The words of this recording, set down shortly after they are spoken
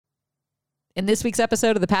In this week's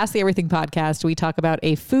episode of the Pass the Everything podcast, we talk about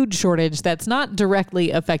a food shortage that's not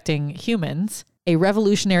directly affecting humans, a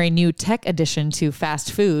revolutionary new tech addition to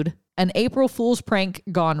fast food, an April Fool's prank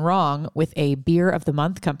gone wrong with a Beer of the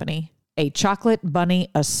Month company, a chocolate bunny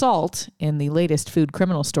assault in the latest food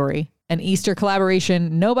criminal story, an Easter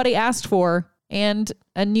collaboration nobody asked for, and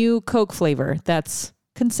a new Coke flavor that's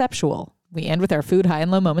conceptual. We end with our food high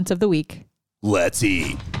and low moments of the week. Let's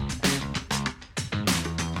eat.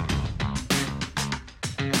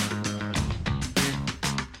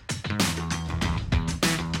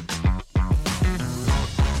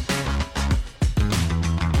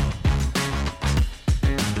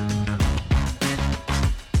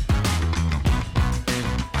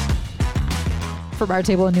 From our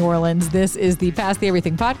table in New Orleans, this is the Pass the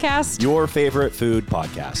Everything podcast. Your favorite food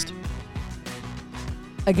podcast.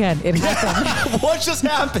 Again, it happened. What just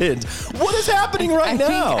happened? What is happening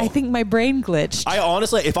now? I think my brain glitched. I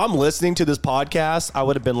honestly, if I'm listening to this podcast, I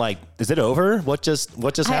would have been like, is it over? What just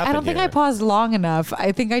happened I don't think here? I paused long enough.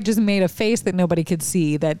 I think I just made a face that nobody could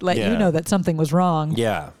see that let you know that something was wrong.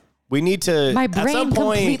 Yeah. We need to, My at brain some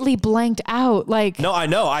point, completely blanked out. No, I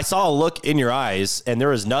know. I saw a look in your eyes and there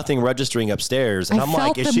was nothing registering upstairs. And I'm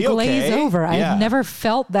like, is she glaze okay? over. Yeah. I've never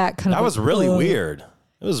felt that kind of. That was really weird.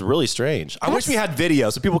 It was really strange. I wish we had video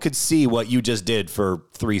so people could see what you just did for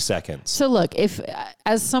 3 seconds. So look,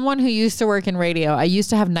 as someone who used to work in radio, I used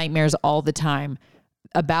to have nightmares all the time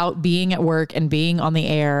about being at work and being on the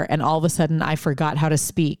air, and all of a sudden I forgot how to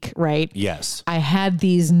speak, right? Yes. I had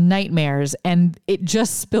these nightmares and it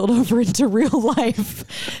just spilled over into real life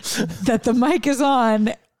that the mic is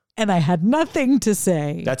on and I had nothing to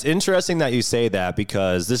say. That's interesting that you say that,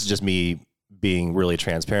 because this is just me being really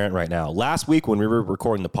transparent right now. Last week when we were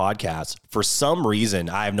recording the podcast, for some reason,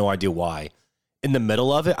 I have no idea why, in the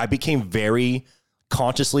middle of it, I became very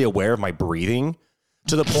consciously aware of my breathing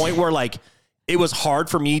to the point where like, it was hard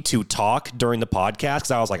for me to talk during the podcast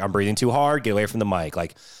because I was like, I'm breathing too hard, get away from the mic.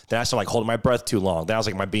 Like, then I started like holding my breath too long. Then I was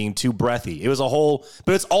like, am I being too breathy? It was a whole,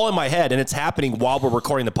 but it's all in my head and it's happening while we're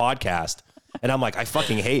recording the podcast. And I'm like, I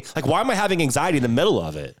fucking hate, like, why am I having anxiety in the middle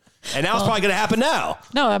of it? And now it's probably going to happen now.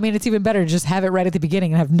 No, I mean, it's even better to just have it right at the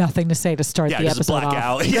beginning and have nothing to say to start the just episode black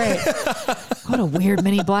off. out. Great. What a weird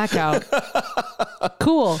mini blackout.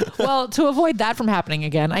 Cool. Well, to avoid that from happening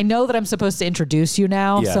again, I know that I'm supposed to introduce you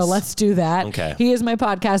now, Yes. so let's do that. Okay. He is my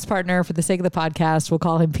podcast partner. For the sake of the podcast, we'll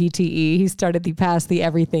call him PTE. He started the Pass the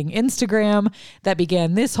Everything Instagram that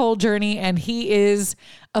began this whole journey, and he is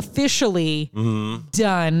officially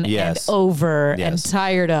done Yes. and over Yes. and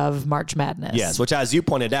tired of March Madness. Yes, which, as you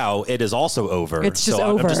pointed out, it is also over. It's just so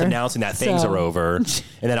over. I'm just announcing that things So- are over, and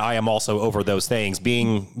that I am also over those things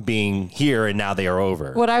being here, and now they are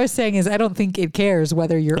over. What I was saying is I don't think it cares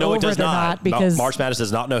whether you're No, over it does or not, because March Madness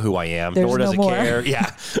does not know who I am, there's nor does no it more. care.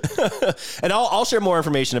 Yeah, and I'll share more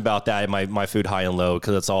information about that in my food high and low,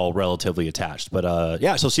 because it's all relatively attached. But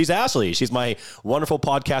yeah, so she's Ashley. She's my wonderful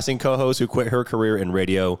podcasting co-host who quit her career in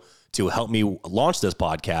radio to help me launch this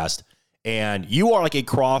podcast. And you are like a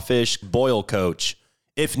crawfish boil coach,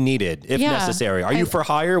 if needed, if Yeah. necessary. Are you for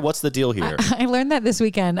hire? What's the deal here? I learned that this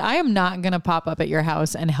weekend. I am not going to pop up at your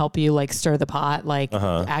house and help you like stir the pot, like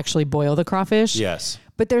actually boil the crawfish. Yes.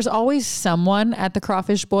 But there's always someone at the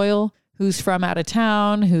crawfish boil who's from out of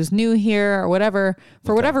town, who's new here or whatever.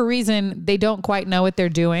 For whatever reason, they don't quite know what they're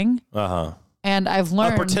doing. And I've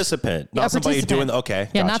learned A participant, Yeah, not a somebody participant. doing okay.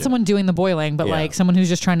 Yeah, not gotcha. someone doing the boiling, but Yeah. like someone who's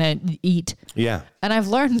just trying to eat. Yeah. And I've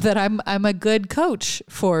learned that I'm a good coach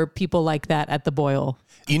for people like that at the boil.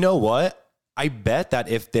 You know what? I bet that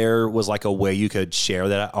if there was like a way you could share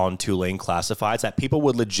that on Tulane Classifieds, that people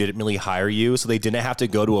would legitimately hire you so they didn't have to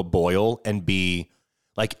go to a boil and be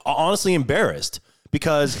like honestly embarrassed.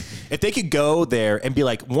 Because if they could go there and be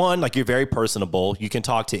like, one, like you're very personable, you can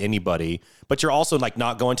talk to anybody, but you're also like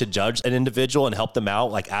not going to judge an individual and help them out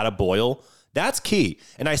like at a boil. That's key.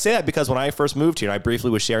 And I say that because when I first moved here, and I briefly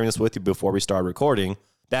was sharing this with you before we started recording,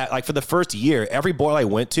 that like for the first year, every boil I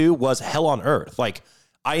went to was hell on earth. Like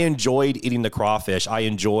I enjoyed eating the crawfish. I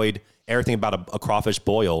enjoyed everything about a crawfish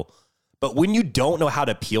boil. But when you don't know how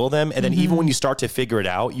to peel them, and then even when you start to figure it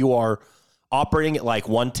out, you are operating at like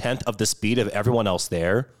 1/10 of the speed of everyone else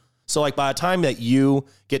there. So like by the time that you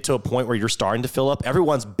get to a point where you're starting to fill up,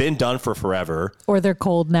 everyone's been done for forever. Or they're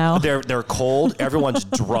cold now. They're cold. Everyone's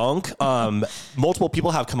drunk. Multiple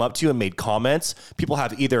people have come up to you and made comments. People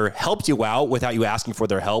have either helped you out without you asking for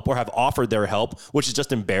their help or have offered their help, which is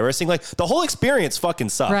just embarrassing. Like the whole experience fucking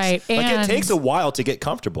sucks. Right. Like it And- takes a while to get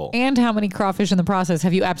comfortable. And how many crawfish in the process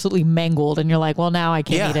have you absolutely mangled? And you're like, well, now I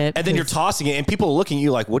can't eat it. And then you're 'cause tossing it and people are looking at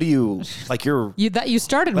you like, what do you, like you're, you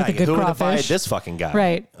started with a like, good who crawfish. invited this fucking guy?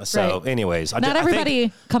 Right. So So Right. anyways, Not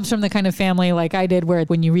everybody comes from the kind of family like I did where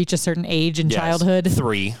when you reach a certain age in childhood,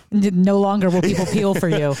 3. no longer will people peel for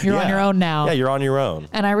you. You're on your own now. Yeah, you're on your own.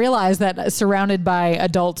 And I realized that surrounded by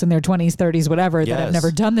adults in their 20s, 30s, whatever, that have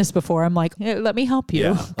never done this before, I'm like, let me help you.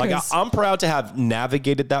 Yeah. Like I'm proud to have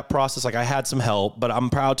navigated that process. Like I had some help, but I'm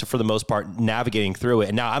proud to, for the most part, navigating through it.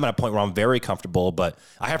 And now I'm at a point where I'm very comfortable, but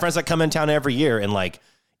I have friends that come in town every year and like,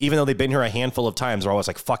 even though they've been here a handful of times, they're always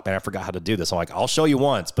like, fuck, man, I forgot how to do this. I'm like, I'll show you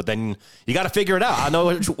once, but then you got to figure it out. I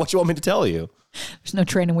know what you want me to tell you. There's no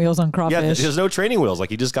training wheels on crawfish. Yeah, there's no training wheels. Like,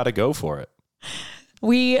 you just got to go for it.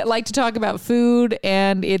 We like to talk about food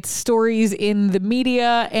and its stories in the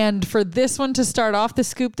media. And for this one to start off the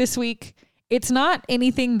scoop this week, it's not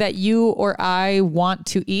anything that you or I want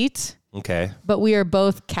to eat. Okay. But we are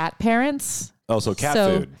both cat parents. Oh, so cat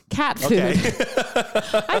food. Cat food. Okay.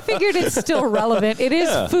 I figured it's still relevant. It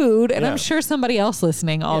is food, and I'm sure somebody else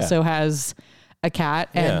listening also has a cat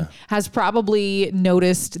and has probably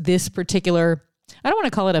noticed this particular, I don't want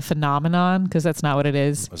to call it a phenomenon because that's not what it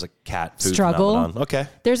is. There's a cat food struggle. phenomenon. Okay.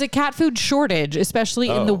 There's a cat food shortage, especially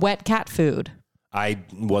in the wet cat food. I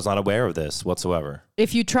was not aware of this whatsoever.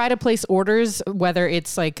 If you try to place orders, whether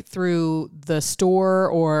it's like through the store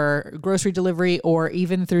or grocery delivery or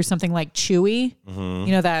even through something like Chewy,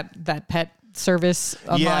 you know, that pet service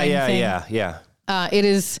online thing. Yeah. It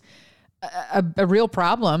is a real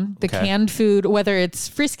problem. The canned food, whether it's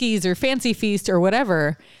Friskies or Fancy Feast or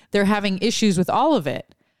whatever, they're having issues with all of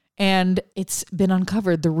it. And it's been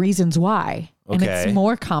uncovered the reasons why. And it's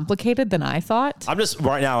more complicated than I thought. I'm just,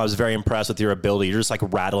 right now, I was very impressed with your ability. You're just like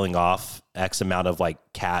rattling off X amount of like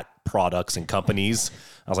cat products and companies.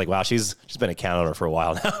 I was like, wow, she's been a cat owner for a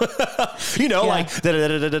while now. You know, like,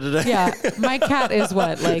 yeah. My cat is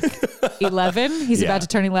what, like 11? He's about to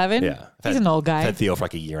turn 11. Yeah. He's an old guy. I've had Theo for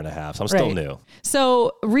like a year and a half, so I'm still new.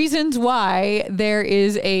 So reasons why there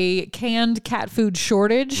is a canned cat food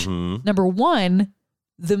shortage. Number one,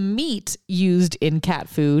 the meat used in cat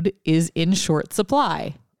food is in short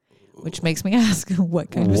supply, which makes me ask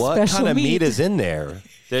what kind of special meat is in there?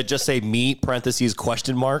 Did it just say meat, parentheses,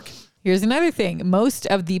 question mark? Here's another thing. Most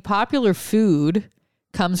of the popular food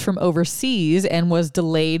comes from overseas and was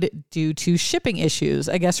delayed due to shipping issues.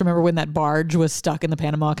 I guess remember when that barge was stuck in the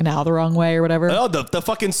Panama Canal the wrong way or whatever? Oh, the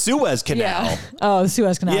fucking Suez Canal. Yeah. Oh, the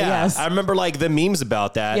Suez Canal, yes. I remember like the memes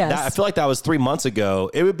about that. Yes. I feel like that was 3 months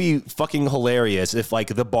ago. It would be fucking hilarious if like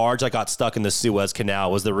the barge that got stuck in the Suez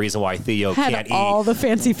Canal was the reason why Theo can't eat all the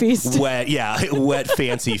Fancy Feast. Wet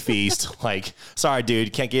Fancy Feast. Like, sorry,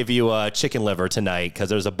 dude, can't give you a chicken liver tonight because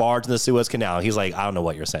there's a barge in the Suez Canal. He's like, I don't know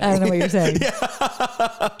what you're saying. I don't know what you're saying.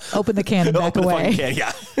 Open the can and back away.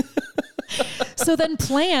 Yeah. So then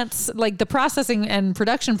plants, like the processing and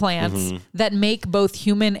production plants that make both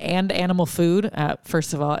human and animal food.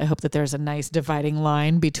 First of all, I hope that there's a nice dividing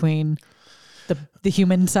line between the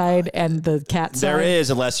human side and the cat side. There is,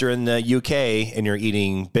 unless you're in the UK and you're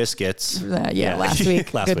eating biscuits. Last week.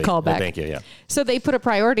 Good callback. Thank you, yeah. So they put a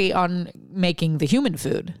priority on making the human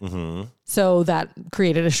food. So that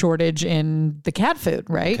created a shortage in the cat food,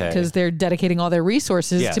 right? Because they're dedicating all their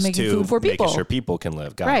resources to making food for people. Making sure people can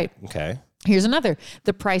live. Got it. Okay. Here's another.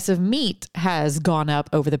 The price of meat has gone up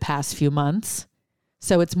over the past few months.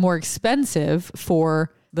 So it's more expensive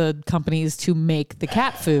for the companies to make the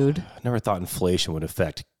cat food. I never thought inflation would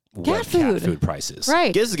affect cat food prices.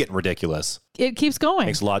 Right. This is getting ridiculous. It keeps going.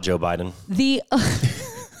 Thanks a lot, Joe Biden.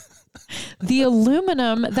 The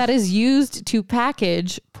aluminum that is used to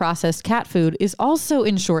package processed cat food is also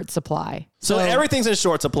in short supply. So everything's in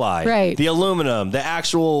short supply. Right. The aluminum, the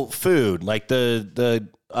actual food, like the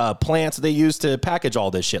plants they use to package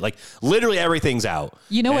all this shit. Like literally everything's out.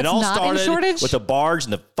 You know what's not in shortage? With the barge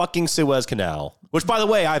and the fucking Suez Canal. Which, by the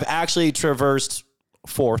way, I've actually traversed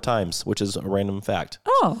 4 times, which is a random fact.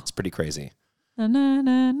 Oh. It's pretty crazy. Na, na,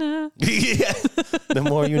 na, na. Yeah. The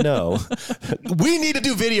more you know. We need to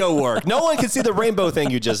do video work. No one can see the rainbow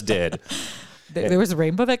thing you just did. There was a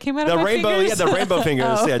rainbow that came out of my rainbow, fingers? Yeah, the rainbow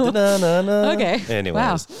fingers. Yeah. Na. Okay. Anyways.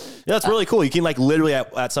 Wow. Yeah, that's really cool. You can like literally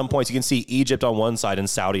at some points you can see Egypt on one side and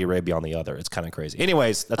Saudi Arabia on the other. It's kind of crazy.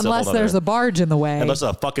 Anyways, that's unless there's a barge in the way. Unless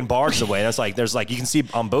there's a fucking barge in the way. That's like there's like you can see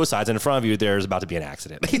on both sides and in front of you there's about to be an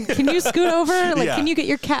accident. Can you scoot over? Can you get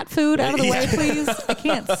your cat food out of the way, please? I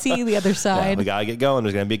can't see the other side. Yeah, we gotta get going.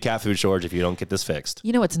 There's gonna be a cat food shortage if you don't get this fixed.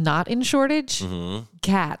 You know what's not in shortage?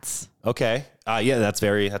 Cats. Okay. Yeah, that's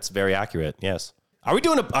very accurate. Yes. Are we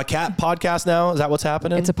doing a cat podcast now? Is that what's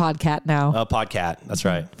happening? It's a podcat now. A podcat. That's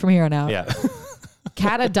right. From here on out. Yeah.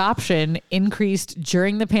 Cat adoption increased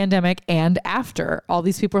during the pandemic and after. All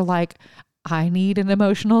these people are like, I need an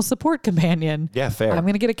emotional support companion. Yeah, fair. I'm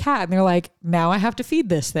going to get a cat. And they're like, now I have to feed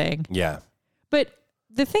this thing. Yeah. But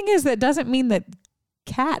the thing is, that doesn't mean that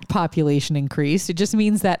cat population increased. It just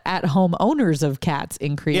means that at-home owners of cats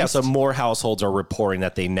increased. Yeah, so more households are reporting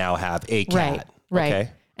that they now have a cat. Right.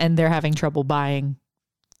 Okay. And they're having trouble buying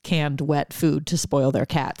canned wet food to spoil their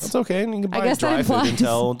cats. That's okay. And you can buy guess dry that food implies-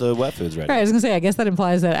 until the wet food's ready. Right, I was going to say, I guess that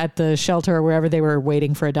implies that at the shelter or wherever they were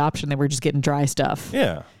waiting for adoption, they were just getting dry stuff.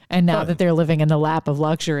 Yeah. And now Fun. that they're living in the lap of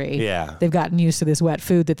luxury, Yeah. they've gotten used to this wet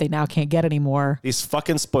food that they now can't get anymore. These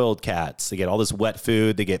fucking spoiled cats. They get all this wet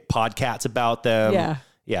food. They get podcasts about them. Yeah.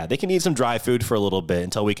 Yeah, they can eat some dry food for a little bit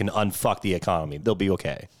until we can unfuck the economy. They'll be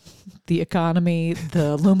okay. The economy,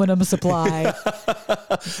 the aluminum supply.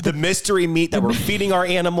 The mystery meat that we're feeding our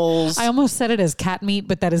animals. I almost said it as cat meat,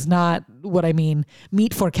 but that is not what I mean.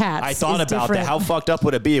 Meat for cats. I thought is about different. that. How fucked up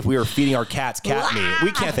would it be if we were feeding our cats cat meat?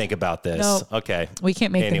 We can't think about this. No. Okay. We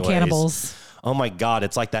can't make Anyways. them cannibals. Oh my God.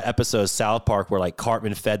 It's like that episode of South Park where like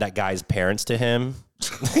Cartman fed that guy's parents to him.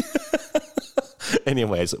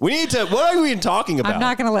 Anyways, we need to, what are we even talking about? I'm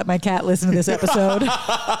not going to let my cat listen to this episode.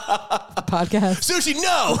 Podcast. Sushi,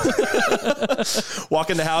 no! Walk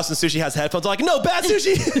in the house and Sushi has headphones like, no, bad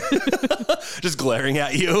Sushi! Just glaring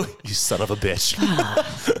at you. You son of a bitch.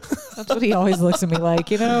 That's what he always looks at me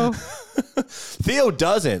like, you know? Theo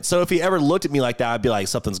doesn't. So if he ever looked at me like that, I'd be like,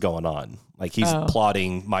 something's going on. Like he's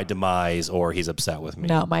plotting my demise or he's upset with me.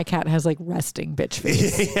 No, my cat has like resting bitch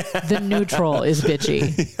face. The neutral is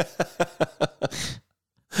bitchy.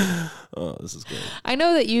 Oh, this is good. I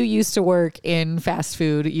know that you used to work in fast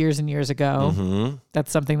food years and years ago. Mm-hmm.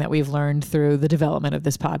 That's something that we've learned through the development of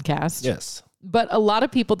this podcast. Yes. But a lot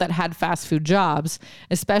of people that had fast food jobs,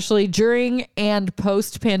 especially during and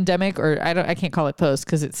post pandemic, or I can't call it post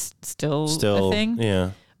because it's still a thing.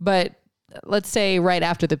 Yeah. But let's say right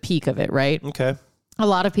after the peak of it, right? Okay. A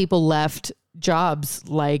lot of people left jobs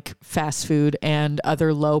like fast food and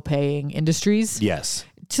other low paying industries Yes.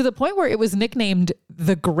 to the point where it was nicknamed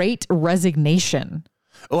the Great Resignation.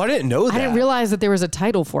 Oh, I didn't know that. I didn't realize that there was a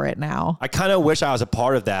title for it now. I kind of wish I was a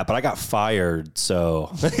part of that, but I got fired. So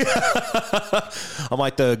I'm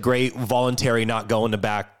like the great voluntary not going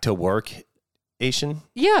back to work Asian.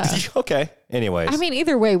 Yeah. Okay. Anyways. I mean,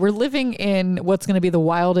 either way, we're living in what's going to be the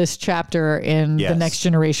wildest chapter in the Yes. next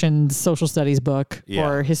generation's social studies book Yeah.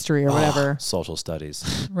 or history or whatever. Social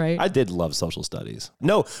studies. Right. I did love social studies.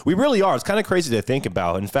 No, we really are. It's kind of crazy to think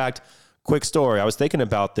about. In fact, quick story. I was thinking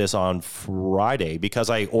about this on Friday because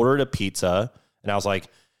I ordered a pizza and I was like,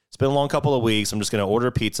 it's been a long couple of weeks. I'm just going to order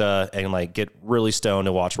a pizza and like get really stoned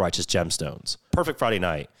and watch Righteous Gemstones. Perfect Friday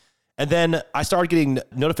night. And then I started getting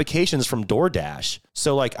notifications from DoorDash.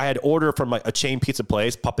 So like I had ordered from like a chain pizza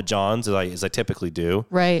place, Papa John's, as I typically do.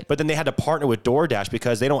 Right. But then they had to partner with DoorDash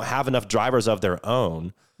because they don't have enough drivers of their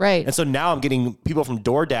own. Right. And so now I'm getting people from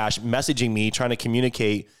DoorDash messaging me trying to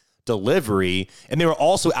communicate delivery. And they were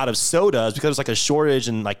also out of sodas because there's like a shortage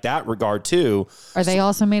in like that regard too. Are they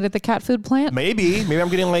also made at the cat food plant? Maybe I'm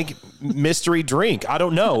getting like mystery drink. I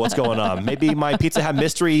don't know what's going on. Maybe my pizza had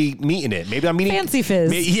mystery meat in it. Maybe I'm eating Fancy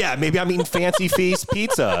Fizz. Maybe I'm eating Fancy Feast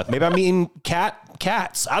pizza. Maybe I'm eating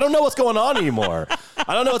cats. I don't know what's going on anymore.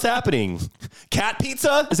 I don't know what's happening. Cat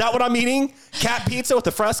pizza? Is that what I'm eating? Cat pizza with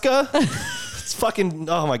the Fresca? It's fucking,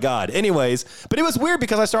 oh my God. Anyways, but it was weird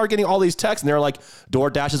because I started getting all these texts and they're like,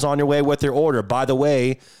 DoorDash is on your way with their order. By the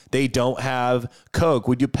way, they don't have Coke.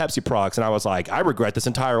 We do Pepsi products. And I was like, I regret this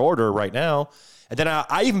entire order right now. And then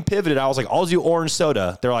I even pivoted. I was like, I'll do orange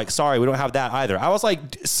soda. They're like, sorry, we don't have that either. I was like,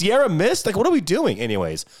 Sierra Mist? Like, what are we doing?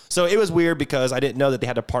 Anyways, so it was weird because I didn't know that they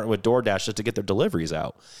had to partner with DoorDash just to get their deliveries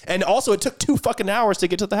out. And also, it took 2 fucking hours to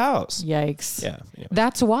get to the house. Yikes. Yeah. Anyway.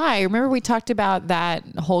 That's why. Remember we talked about that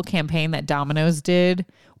whole campaign that Domino's did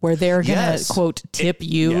where they're going to, Yes. quote, tip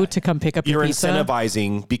you to come pick up your You're pizza?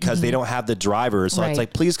 incentivizing because they don't have the drivers. So Right. it's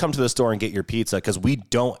like, please come to the store and get your pizza because we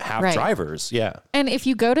don't have Right. drivers. Yeah. And if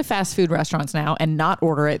you go to fast food restaurants now and not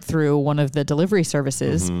order it through one of the delivery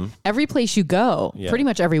services, every place you go, pretty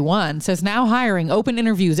much every one, says now hiring, open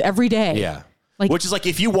interviews every day. Yeah. Like- Which is like,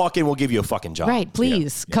 if you walk in, we'll give you a fucking job. Right,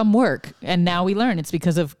 please come work. And now we learn it's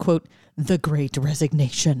because of, quote, the Great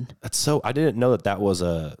Resignation. That's so, I didn't know that was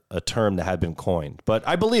a term that had been coined, but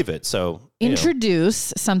I believe it. So, you know.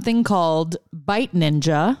 Introduce something called Bite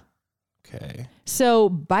Ninja. Okay. So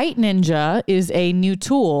Bite Ninja is a new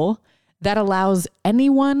tool that allows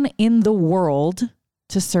anyone in the world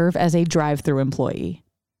to serve as a drive-through employee.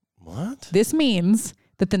 What? This means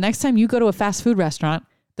that the next time you go to a fast food restaurant,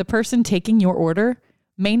 the person taking your order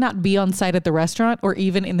may not be on site at the restaurant or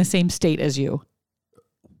even in the same state as you.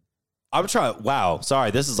 I'm trying. Wow.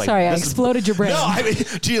 Sorry. This is like. Sorry, I this is- exploded your brain. No, I mean,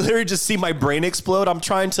 do you literally just see my brain explode? I'm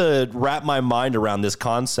trying to wrap my mind around this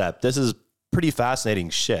concept. This is pretty fascinating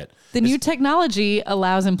shit. The new technology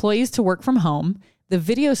allows employees to work from home. The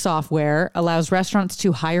video software allows restaurants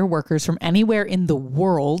to hire workers from anywhere in the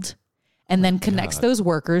world and then connects those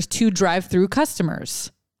workers to drive-through customers.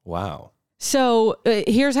 Wow. So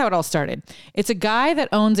here's how it all started. It's a guy that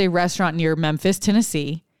owns a restaurant near Memphis,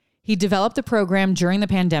 Tennessee. He developed the program during the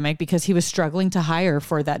pandemic because he was struggling to hire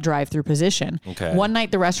for that drive-through position. Okay. One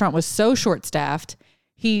night, the restaurant was so short-staffed,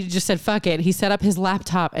 he just said, fuck it. He set up his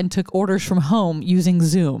laptop and took orders from home using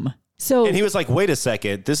Zoom. So, And he was like, wait a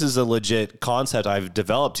second, this is a legit concept I've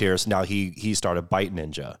developed here. So now he started Bite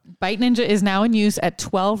Ninja. Bite Ninja is now in use at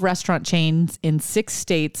 12 restaurant chains in 6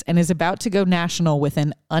 states and is about to go national with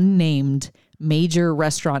an unnamed major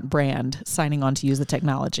restaurant brand signing on to use the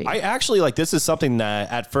technology. I actually like, this is something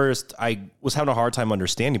that at first I was having a hard time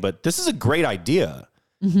understanding, but this is a great idea.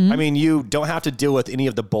 I mean, you don't have to deal with any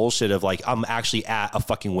of the bullshit of like, I'm actually at a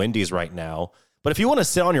fucking Wendy's right now. But if you want to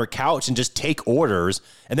sit on your couch and just take orders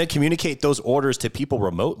and then communicate those orders to people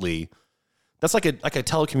remotely, that's like a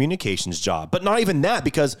telecommunications job. But not even that,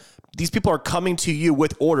 because these people are coming to you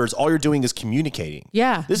with orders. All you're doing is communicating.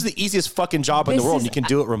 Yeah. This is the easiest fucking job in the world, and you can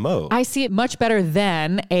do it remote. I see it much better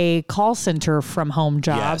than a call center from home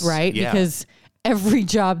job, Yes, right? yeah. Because every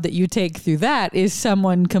job that you take through that is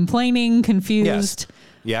someone complaining, confused.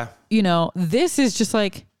 Yeah. You know, this is just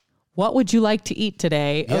like, what would you like to eat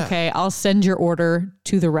today? Yeah. Okay, I'll send your order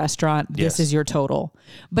to the restaurant. This Yes. is your total.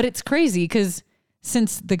 But it's crazy because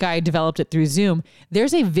since the guy developed it through Zoom,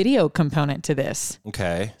 there's a video component to this.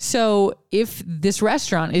 Okay. So if this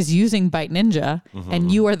restaurant is using Bite Ninja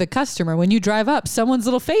and you are the customer, when you drive up, someone's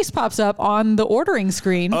little face pops up on the ordering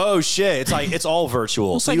screen. Oh shit. It's like, it's all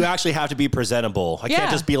virtual. So like- you actually have to be presentable. I Yeah.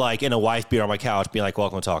 can't just be like in a wife beater on my couch, being like,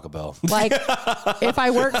 welcome to Taco Bell. Like if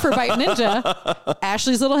I work for Bite Ninja,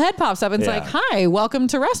 Ashley's little head pops up and it's Yeah. like, hi, welcome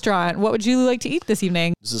to restaurant. What would you like to eat this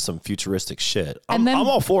evening? This is some futuristic shit. And then- I'm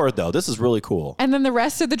all for it though. This is really cool. And then the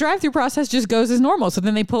rest of the drive-through process just goes as normal. So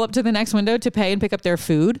then they pull up to the next window to pay and pick up their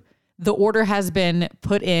food. The order has been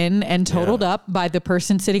put in and totaled up by the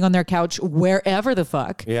person sitting on their couch wherever the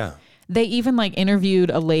fuck. Yeah. They even like interviewed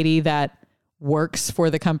a lady that works for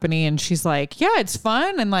the company and she's like, yeah, it's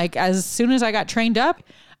fun. And like, as soon as I got trained up,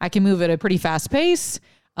 I can move at a pretty fast pace.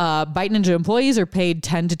 Bite Ninja employees are paid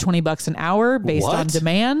 $10 to $20 an hour based on What?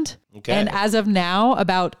 demand. Okay. And as of now,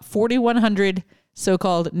 about 4,100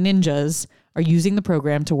 so-called ninjas are using the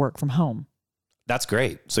program to work from home. That's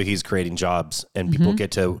great. So he's creating jobs and people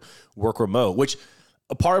get to work remote, which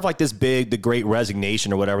a part of like this the great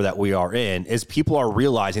resignation or whatever that we are in is people are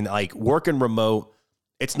realizing that like working remote,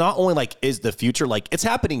 it's not only like is the future, like it's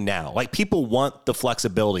happening now. Like people want the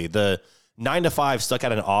flexibility, the 9 to 5 stuck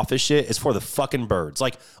at an office shit is for the fucking birds.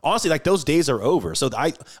 Like honestly, like those days are over. So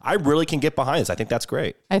I really can get behind this. I think that's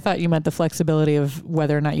great. I thought you meant the flexibility of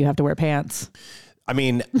whether or not you have to wear pants. I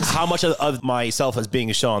mean, how much of myself is being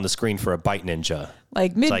shown on the screen for a Bite Ninja?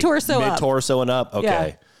 Like mid-torso up. Mid-torso and up? Okay.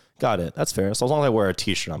 Yeah. Got it. That's fair. So as long as I wear a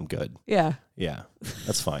t-shirt, I'm good. Yeah. Yeah,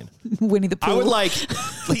 that's fine. Winnie the Pooh. I would like,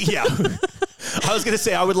 yeah. I was gonna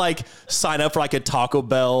say I would like sign up for like a Taco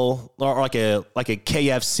Bell or like a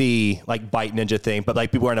KFC like Bite Ninja thing, but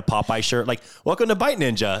like people wearing a Popeye shirt, like welcome to Bite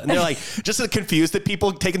Ninja, and they're like just confused that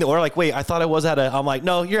people taking the order, like wait, I thought I was at a. I'm like,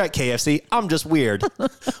 no, you're at KFC. I'm just weird.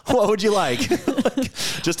 What would you like? Like,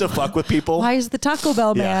 just to fuck with people. Why is the Taco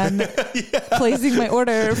Bell man placing my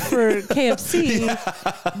order for KFC?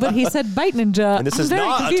 But he said Bite Ninja. And this I'm is very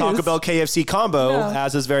not confused. a Taco Bell KFC combo, No.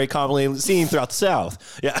 as is very commonly seen throughout the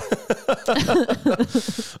South. Yeah.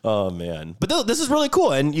 Oh man, but this is really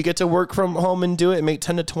cool, and you get to work from home and do it and make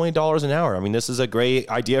 $10 to $20 an hour. I mean, this is a great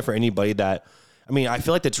idea for anybody that. I mean, I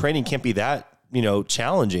feel like the training can't be that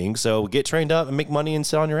challenging. So get trained up and make money and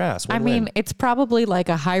sit on your ass. I mean, it's probably like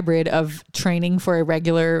a hybrid of training for a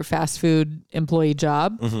regular fast food employee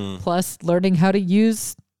job plus learning how to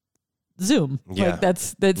use Zoom. Yeah. Like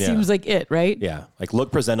that seems like it, right? yeah, like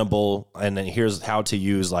look presentable, and then here's how to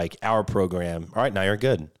use like our program. All right, now you're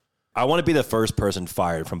good. I want to be the first person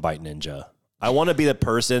fired from Bite Ninja. I want to be the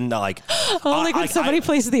person that like, Like when somebody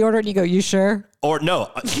places the order and you go, you sure? or no,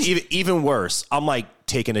 even worse. I'm like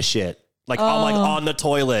taking a shit. Like I'm like on the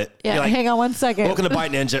toilet. Yeah, You're like, hang on one second. welcome to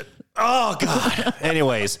Bite Ninja. Oh God.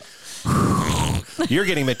 Anyways, you're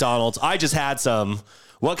getting McDonald's. I just had some.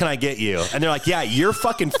 What can I get you? And they're like, yeah, you're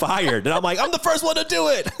fucking fired. And I'm like, I'm the first one to do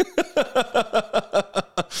it.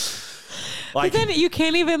 But then you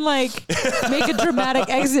can't even like make a dramatic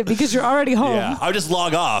exit because you're already home. yeah, I'll just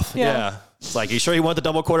log off. Yeah. Yeah. It's like, you sure you want the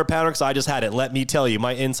double quarter pounder? Because I just had it. Let me tell you,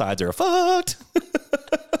 my insides are fucked.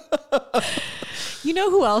 You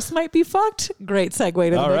know who else might be fucked? Great segue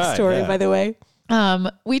to the All next right, story, yeah. by the way.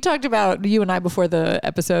 We talked about, you and I before the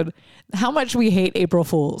episode, how much we hate April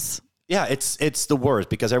Fools. Yeah, it's the worst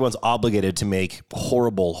because everyone's obligated to make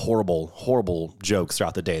horrible jokes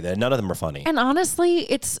throughout the day. That none of them are funny. And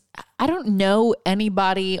honestly, I don't know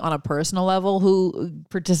anybody on a personal level who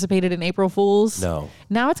participated in April Fools. No.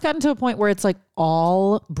 Now it's gotten to a point where it's like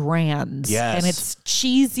all brands. Yes. And it's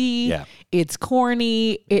cheesy. Yeah. It's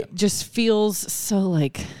corny. It just feels so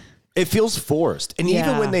like... It feels forced. And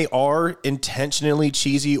even when they are intentionally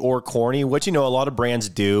cheesy or corny, which, a lot of brands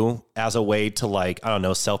do as a way to like, I don't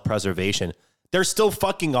know, self-preservation, they're still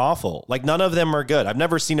fucking awful. Like none of them are good. I've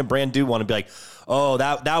never seen a brand do one and be like, oh,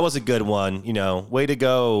 that was a good one. Way to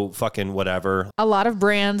go, fucking whatever. A lot of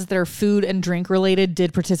brands that are food and drink related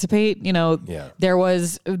did participate. There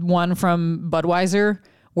was one from Budweiser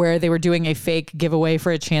where they were doing a fake giveaway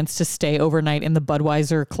for a chance to stay overnight in the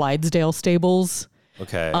Budweiser Clydesdale stables.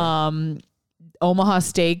 Okay. Omaha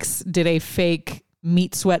Steaks did a fake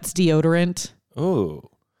meat sweats deodorant. Ooh.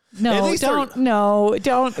 No,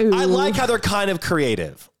 don't. Ooh. I like how they're kind of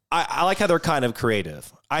creative. I like how they're kind of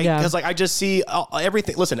creative. Because I just see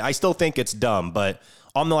everything. Listen, I still think it's dumb, but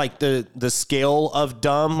on the scale of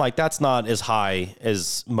dumb, like that's not as high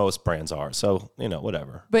as most brands are. So,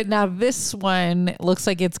 whatever. But now this one looks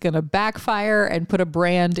like it's going to backfire and put a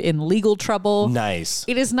brand in legal trouble. Nice.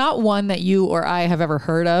 It is not one that you or I have ever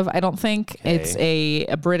heard of, I don't think. Okay. It's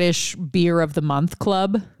a British Beer of the Month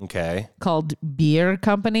club. Okay. Called Beer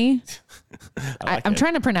Company. I'm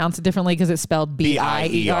trying to pronounce it differently because it's spelled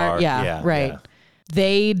B-I-E-R. Yeah, right. Yeah.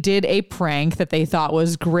 They did a prank that they thought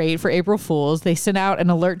was great for April Fools. They sent out an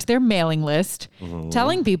alert to their mailing list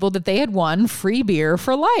telling people that they had won free beer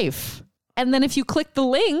for life. And then if you click the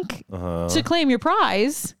link to claim your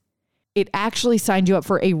prize, it actually signed you up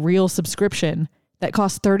for a real subscription that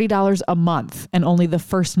costs $30 a month. And only the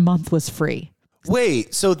first month was free.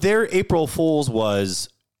 Wait, so their April Fools was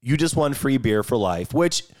you just won free beer for life,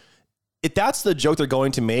 which if that's the joke they're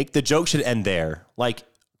going to make, the joke should end there. Like,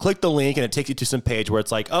 click the link and it takes you to some page where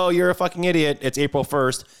it's like, oh, you're a fucking idiot. It's April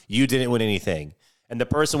 1st. You didn't win anything. And the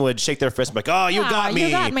person would shake their fist and be like, oh, you got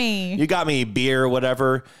me. You got me, beer,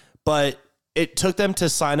 whatever. But it took them to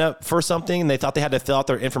sign up for something and they thought they had to fill out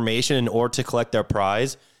their information in order to collect their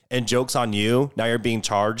prize. And joke's on you. Now you're being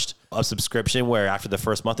charged a subscription where after the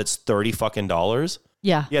first month, it's $30 fucking dollars.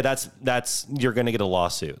 Yeah. Yeah, that's you're going to get a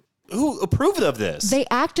lawsuit. Who approved of this? They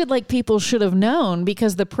acted like people should have known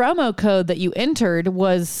because the promo code that you entered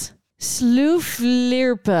was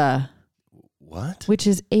Slooflirpa. What? Which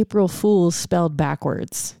is April Fools spelled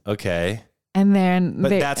backwards. Okay. And then...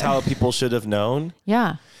 But that's how people should have known?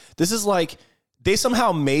 Yeah. This is like... They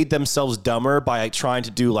somehow made themselves dumber by trying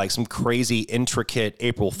to do like some crazy intricate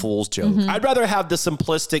April Fool's joke. I'd rather have the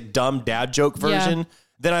simplistic dumb dad joke version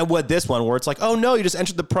than I would this one where it's like, oh no, you just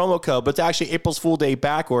entered the promo code, but it's actually April's Fool Day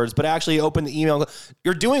backwards, but actually open the email.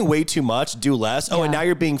 You're doing way too much, do less. Oh, and now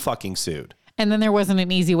you're being fucking sued. And then there wasn't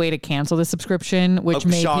an easy way to cancel the subscription, which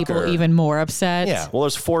made people even more upset. Yeah. Well,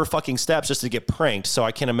 there's 4 fucking steps just to get pranked. So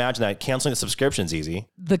I can't imagine that canceling a subscription's easy.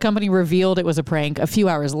 The company revealed it was a prank a few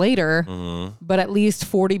hours later, but at least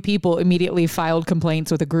 40 people immediately filed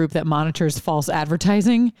complaints with a group that monitors false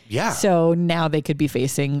advertising. Yeah. So now they could be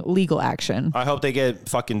facing legal action. I hope they get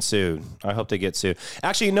fucking sued. I hope they get sued.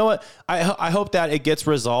 Actually, you know what? I hope that it gets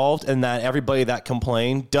resolved and that everybody that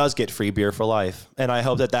complained does get free beer for life. And I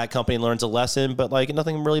hope that that company learns a lesson, but like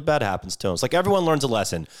nothing really bad happens to them. It's like everyone learns a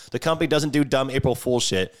lesson. The company doesn't do dumb April Fool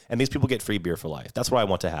shit, and these people get free beer for life. That's what I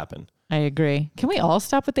want to happen. I agree. Can we all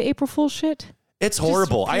stop with the April Fool shit? It's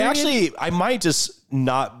horrible. I might just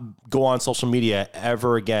not go on social media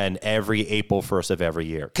ever again every April 1st of every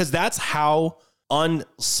year, because that's how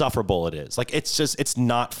unsufferable it is. Like it's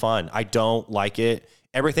not fun. I don't like it.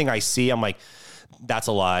 Everything I see, I'm like, that's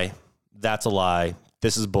a lie. That's a lie.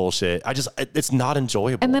 This is bullshit. It's not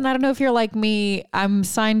enjoyable. And then I don't know if you're like me, I'm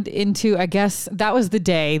signed into, I guess that was the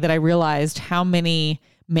day that I realized how many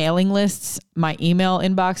mailing lists my email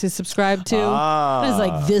inbox is subscribed to. I was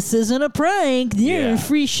like, this isn't a prank. You're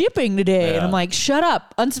free shipping today. Yeah. And I'm like, shut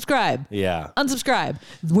up. Unsubscribe. Yeah. Unsubscribe.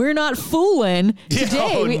 We're not fooling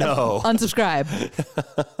today. Oh, no. Unsubscribe.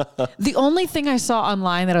 The only thing I saw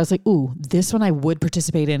online that I was like, ooh, this one I would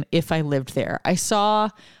participate in if I lived there. I saw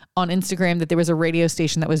on Instagram that there was a radio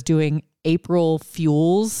station that was doing April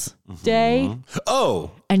Fuels Day.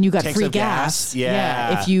 Oh. And you got free gas.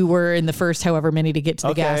 Yeah. If you were in the first however many to get to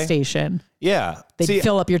the gas station. Yeah. They'd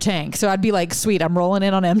fill up your tank. So I'd be like, sweet, I'm rolling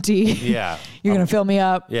in on empty. Yeah. You're going to fill me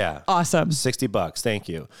up. Yeah. Awesome. $60. Thank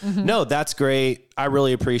you. No, that's great. I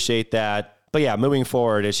really appreciate that. But yeah, moving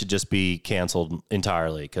forward, it should just be canceled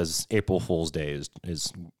entirely because April Fool's Day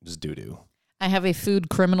is doo-doo. I have a food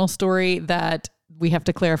criminal story that we have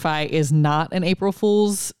to clarify, is not an April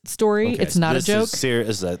Fool's story. Okay, It's not a joke. This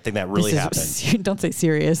is a thing that really happened. Don't say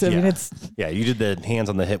serious. I mean, it's... Yeah, you did the hands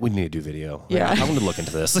on the hip. We need to do video. Yeah. I'm going to look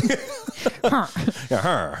into this.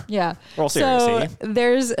 Yeah. We're all serious, So see?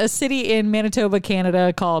 there's a city in Manitoba,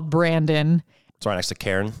 Canada called Brandon. It's right next to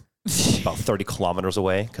Cairn. About 30 kilometers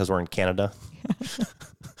away because we're in Canada.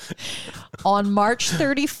 On March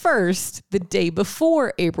 31st, the day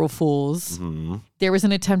before April Fool's, there was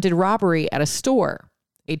an attempted robbery at a store.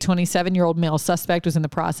 A 27-year-old male suspect was in the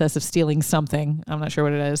process of stealing something. I'm not sure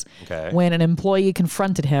what it is. Okay. When an employee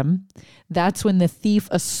confronted him, that's when the thief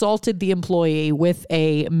assaulted the employee with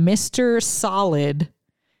a Mr. Solid.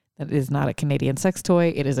 That is not a Canadian sex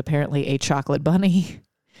toy. It is apparently a chocolate bunny.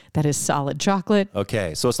 That is solid chocolate.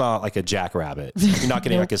 Okay, so it's not like a jackrabbit. You're not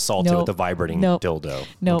getting like assaulted with a vibrating dildo.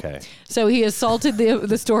 No. Okay. So he assaulted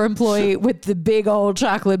the store employee with the big old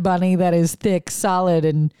chocolate bunny that is thick, solid,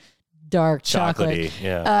 and dark chocolate. Chocolatey,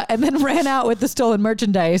 yeah. And then ran out with the stolen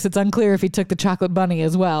merchandise. It's unclear if he took the chocolate bunny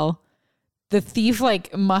as well. The thief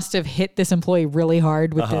must have hit this employee really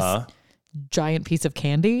hard with this giant piece of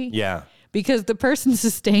candy. Yeah. Because the person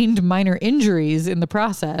sustained minor injuries in the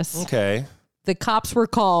process. Okay. The cops were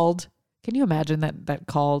called. Can you imagine that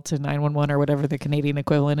call to 911 or whatever the Canadian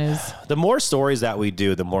equivalent is? The more stories that we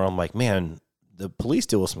do, the more I'm like, man, the police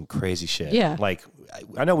deal with some crazy shit. Yeah. Like,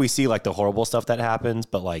 I know we see like the horrible stuff that happens,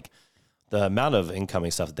 but like the amount of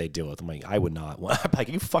incoming stuff that they deal with, I'm like, I would not. I'm like,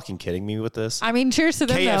 are you fucking kidding me with this? I mean, cheers to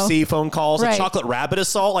them, KFC phone calls, Right. a chocolate rabbit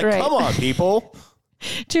assault. Like, Right. come on, people.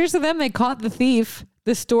 Cheers to them. They caught the thief.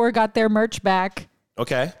 The store got their merch back.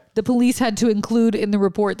 Okay. The police had to include in the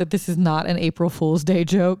report that this is not an April Fool's Day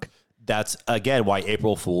joke. That's, again, why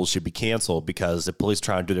April Fools should be canceled, because the police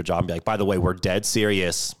try to do their job and be like, by the way, we're dead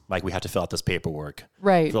serious. Like, we have to fill out this paperwork.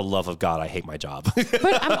 Right. For the love of God, I hate my job.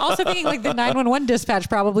 But I'm also thinking the 911 dispatch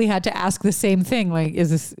probably had to ask the same thing. Like, is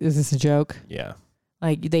this a joke? Yeah.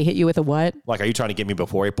 Like, they hit you with a what? Like, are you trying to get me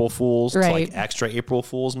before April Fools? Right. To like extra April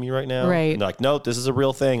Fools me right now? Right. And they're like, nope, this is a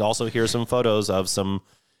real thing. Also, here's some photos of some,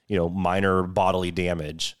 minor bodily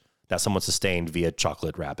damage that someone sustained via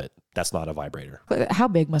chocolate rabbit. That's not a vibrator. But how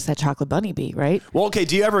big must that chocolate bunny be, right? Well, okay.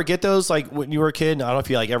 Do you ever get those like when you were a kid? I don't know if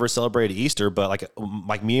you ever celebrated Easter, but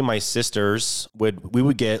like me and my sisters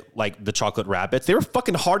would get like the chocolate rabbits. They were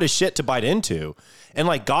fucking hard as shit to bite into. And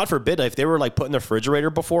like, God forbid, if they were like put in the refrigerator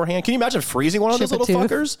beforehand, can you imagine freezing one of those Chip a little tooth.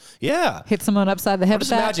 fuckers? Yeah. Hit someone upside the head. Just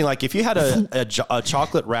with that? imagine like if you had a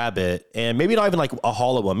chocolate rabbit, and maybe not even like a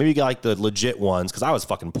hollow one, maybe you got like the legit ones, because I was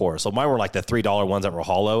fucking poor. So mine were like the $3 ones that were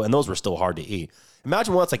hollow, and those were still hard to eat.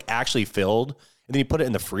 Imagine one that's like actually filled, and then you put it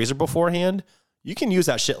in the freezer beforehand. You can use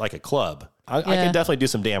that shit like a club. I can definitely do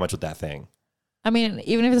some damage with that thing. I mean,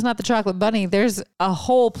 even if it's not the chocolate bunny, there's a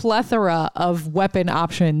whole plethora of weapon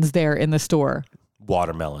options there in the store.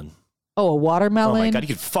 Watermelon. Oh, a watermelon. Oh my God, you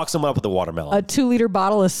could fuck someone up with a watermelon. A 2-liter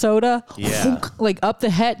bottle of soda. Yeah. Like up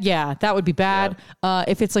the head. Yeah, that would be bad. Yep.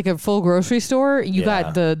 If it's like a full grocery store, you Yeah.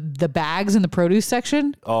 got the bags in the produce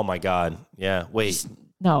section. Oh my God. Yeah. Wait.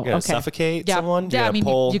 No, You're gonna okay. suffocate Yeah. someone? You're Yeah, I gonna mean,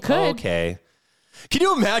 pull? you could. Okay. Can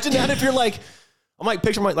you imagine that if you're like, I'm like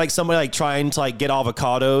picturing like somebody like trying to like get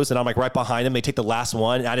avocados, and I'm like right behind them. They take the last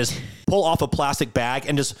one, and I just pull off a plastic bag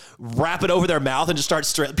and just wrap it over their mouth and just start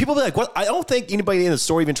straight. People be like, "What?" I don't think anybody in the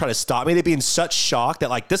store even try to stop me. They'd be in such shock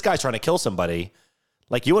that like this guy's trying to kill somebody.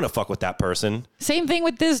 Like, you want to fuck with that person. Same thing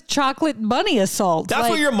with this chocolate bunny assault. That's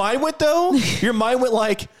where your mind went though. Your mind went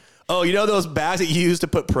like, oh, you know those bags that you use to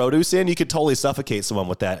put produce in? You could totally suffocate someone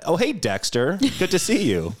with that. Oh, hey, Dexter. Good to see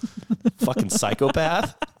you. Fucking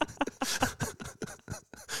psychopath.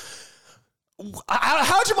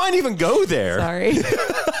 How'd your mind even go there? Sorry.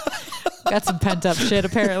 Got some pent up shit,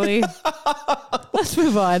 apparently. Let's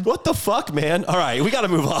move on. What the fuck, man? All right, we got to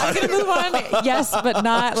move on. I'm going to move on. Yes, but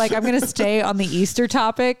not like I'm going to stay on the Easter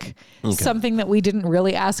topic. Okay. Something that we didn't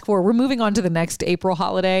really ask for. We're moving on to the next April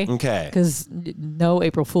holiday. Okay. Because no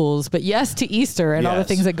April Fools, but yes to Easter and all the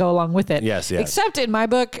things that go along with it. Yes, yes. Except in my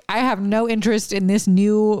book, I have no interest in this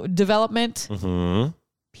new development. Mm-hmm.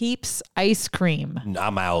 Peeps ice cream.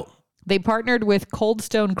 I'm out. They partnered with Cold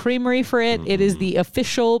Stone Creamery for it. It is the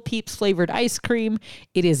official Peeps flavored ice cream.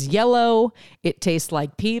 It is yellow. It tastes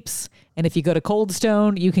like Peeps. And if you go to Cold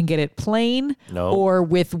Stone, you can get it plain or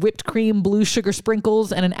with whipped cream, blue sugar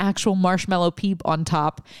sprinkles, and an actual marshmallow peep on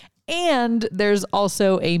top. And there's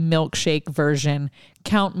also a milkshake version.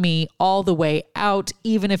 Count me all the way out,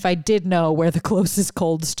 even if I did know where the closest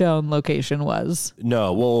Cold Stone location was.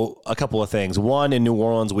 No, well, a couple of things. One, in New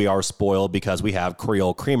Orleans, we are spoiled because we have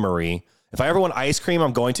Creole Creamery. If I ever want ice cream,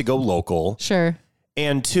 I'm going to go local. Sure.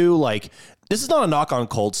 And two, like, this is not a knock on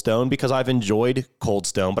Cold Stone because I've enjoyed Cold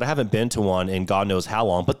Stone, but I haven't been to one in God knows how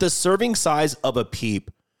long. But the serving size of a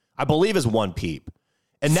Peep, I believe, is 1 Peep.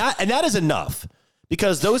 And that is enough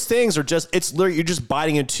because those things are just, it's literally, you're just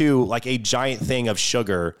biting into like a giant thing of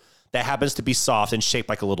sugar that happens to be soft and shaped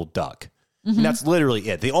like a little duck. Mm-hmm. And that's literally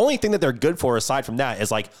it. The only thing that they're good for aside from that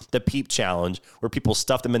is like the Peep challenge where people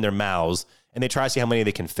stuff them in their mouths and they try to see how many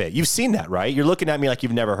they can fit. You've seen that, right? You're looking at me like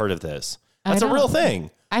you've never heard of this. That's a real thing.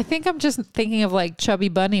 I think I'm just thinking of like Chubby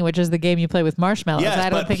Bunny, which is the game you play with marshmallows. Yes, I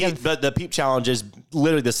don't think but the Peep challenge is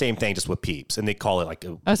literally the same thing, just with Peeps, and they call it like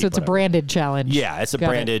a so it's a branded challenge. Yeah, it's a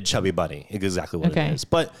branded Chubby Bunny. It's exactly what it is.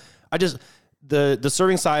 But I just the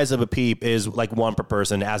serving size of a Peep is like 1 per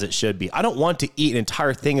person, as it should be. I don't want to eat an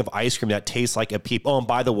entire thing of ice cream that tastes like a Peep. Oh, and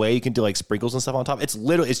by the way, you can do like sprinkles and stuff on top.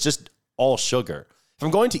 It's just all sugar. If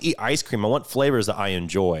I'm going to eat ice cream, I want flavors that I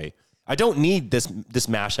enjoy. I don't need this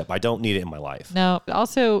mashup. I don't need it in my life. No,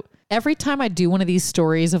 also, every time I do one of these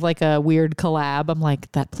stories of like a weird collab, I'm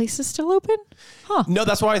like, that place is still open? Huh. No,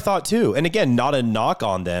 that's what I thought too. And again, not a knock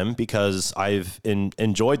on them because I've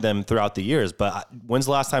enjoyed them throughout the years. But when's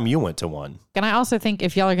the last time you went to one? And I also think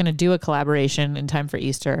if y'all are going to do a collaboration in time for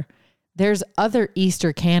Easter, there's other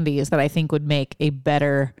Easter candies that I think would make a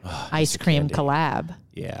better ice cream collab.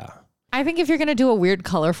 Yeah. I think if you're going to do a weird,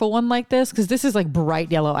 colorful one like this, because this is like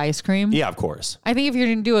bright yellow ice cream. Yeah, of course. I think if you're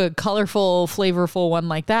going to do a colorful, flavorful one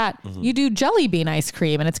like that, you do jelly bean ice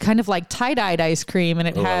cream. And it's kind of like tie-dyed ice cream. And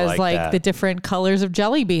it has like the different colors of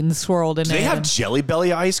jelly beans swirled in it. Do they have Jelly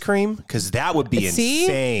Belly ice cream? Because that would be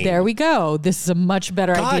insane. There we go. This is a much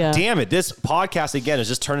better idea. God damn it. This podcast, again, has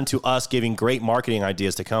just turned into us giving great marketing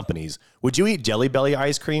ideas to companies. Would you eat Jelly Belly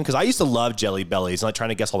ice cream? Because I used to love Jelly Bellies and like trying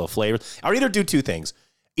to guess all the flavors. I would either do 2 things.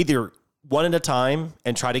 Either one at a time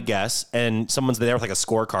and try to guess, and someone's there with like a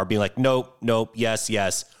scorecard being like, nope,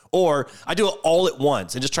 yes. Or I do it all at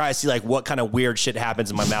once and just try to see like what kind of weird shit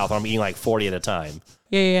happens in my mouth when I'm eating like 40 at a time.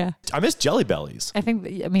 Yeah. I miss Jelly Bellies. I think,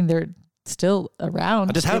 they're still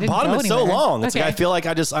around. I just haven't bought them in so long. It's like, I feel like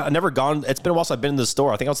I've never gone. It's been a while since I've been in the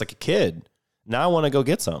store. I think I was like a kid. Now I want to go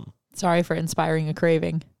get some. Sorry for inspiring a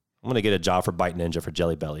craving. I'm going to get a job for Bite Ninja for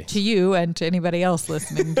Jelly Belly. To you and to anybody else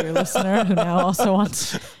listening, dear listener, who now also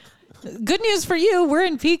wants... Good news for you. We're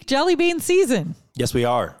in peak jelly bean season. Yes, we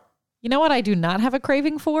are. You know what I do not have a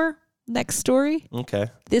craving for? Next story. Okay.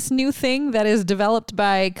 This new thing that is developed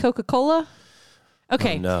by Coca-Cola.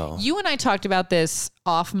 Okay. Oh, no. You and I talked about this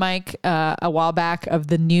off mic a while back of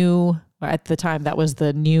the new, at the time, that was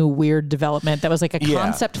the new weird development. That was like a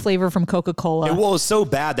concept flavor from Coca-Cola. It was so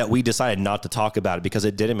bad that we decided not to talk about it because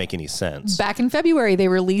it didn't make any sense. Back in February, they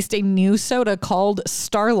released a new soda called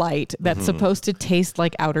Starlight that's supposed to taste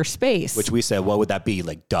like outer space. Which we said, what would that be?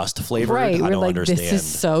 Like dust flavored? Right. I don't understand. This is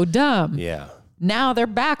so dumb. Yeah. Now they're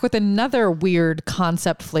back with another weird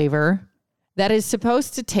concept flavor that is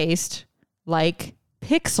supposed to taste like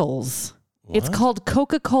pixels. What? It's called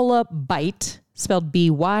Coca-Cola Bite, spelled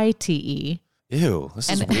BYTE. Ew, this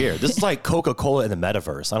is weird. This is like Coca-Cola in the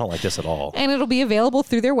metaverse. I don't like this at all. And it'll be available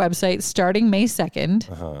through their website starting May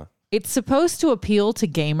 2nd. It's supposed to appeal to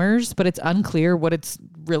gamers, but it's unclear what it's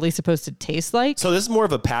really supposed to taste like. So this is more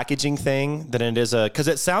of a packaging thing than it is because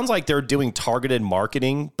it sounds like they're doing targeted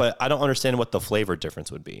marketing, but I don't understand what the flavor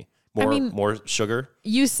difference would be. More sugar?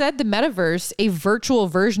 You said the metaverse, a virtual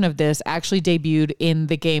version of this actually debuted in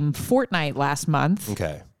the game Fortnite last month.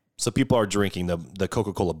 Okay. So people are drinking the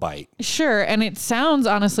Coca-Cola Bite. Sure. And it sounds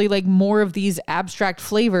honestly like more of these abstract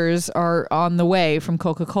flavors are on the way from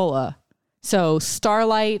Coca-Cola. So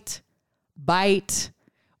Starlight, Bite.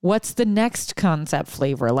 What's the next concept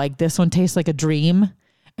flavor? Like this one tastes like a dream.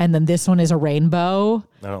 And then this one is a rainbow.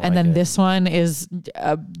 And then this one is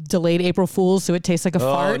a delayed April Fool's, so it tastes like a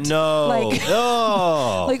fart. No.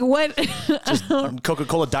 Like what? Just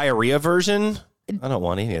Coca-Cola diarrhea version? I don't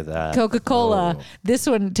want any of that. Coca-Cola. Oh. This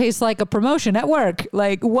one tastes like a promotion at work.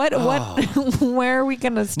 Like what, where are we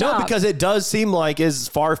going to stop? No, because it does seem like, as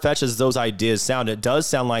far-fetched as those ideas sound, it does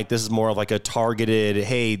sound like this is more of like a targeted,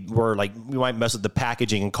 hey, we might mess with the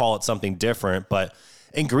packaging and call it something different. But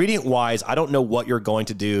ingredient-wise, I don't know what you're going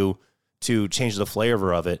to do to change the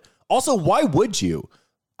flavor of it. Also, why would you?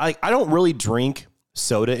 I don't really drink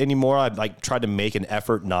soda anymore. I've tried to make an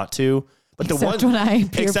effort not to. But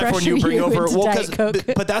except when you bring over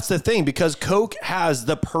but that's the thing, because Coke has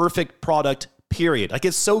the perfect product, period. Like,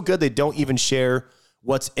 it's so good they don't even share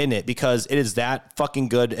what's in it because it is that fucking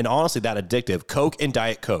good and honestly that addictive. Coke and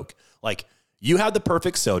Diet Coke. Like, you have the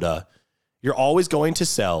perfect soda. You're always going to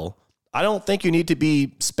sell. I don't think you need to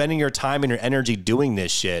be spending your time and your energy doing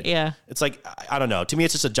this shit. Yeah. It's like, I don't know. To me,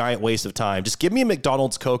 it's just a giant waste of time. Just give me a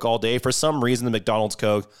McDonald's Coke all day. For some reason, the McDonald's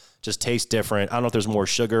Coke just tastes different. I don't know if there's more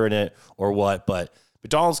sugar in it or what, but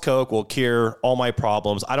McDonald's Coke will cure all my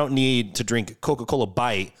problems. I don't need to drink Coca-Cola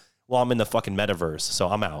Bite while I'm in the fucking metaverse. So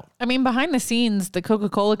I'm out. I mean, behind the scenes, the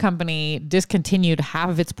Coca-Cola company discontinued half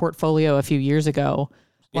of its portfolio a few years ago.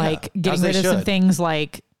 Like getting rid of some things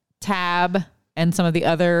like Tab and some of the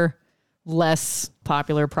other less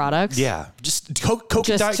popular products. Yeah. Just Coke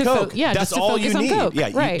Diet Coke. That's all you need. Coke.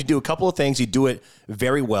 Yeah. You do a couple of things. You do it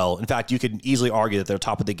very well. In fact, you could easily argue that they're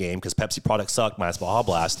top of the game because Pepsi products suck minus Baja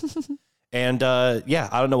Blast. And I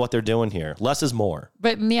don't know what they're doing here. Less is more.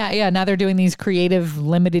 But now they're doing these creative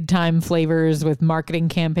limited time flavors with marketing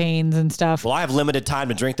campaigns and stuff. Well, I have limited time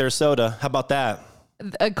to drink their soda. How about that?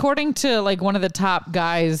 According to like one of the top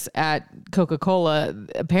guys at Coca-Cola,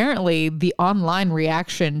 apparently the online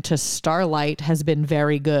reaction to Starlight has been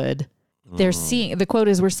very good. The quote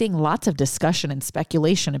is, "We're seeing lots of discussion and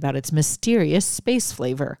speculation about its mysterious space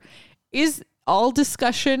flavor." Is all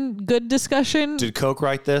discussion good discussion? Did Coke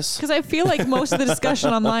write this? Because I feel like most of the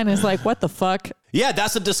discussion online is like, what the fuck? Yeah,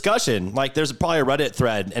 that's a discussion. Like there's probably a Reddit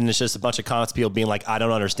thread and it's just a bunch of comments, people being like, I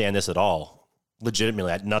don't understand this at all.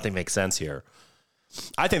 Legitimately, nothing makes sense here.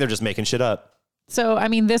 I think they're just making shit up. So, I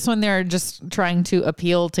mean, this one, they're just trying to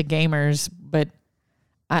appeal to gamers, but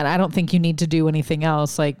I don't think you need to do anything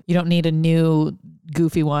else. Like, you don't need a new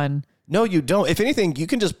goofy one. No, you don't. If anything, you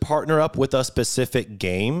can just partner up with a specific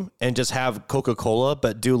game and just have Coca-Cola,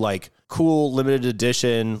 but do like cool limited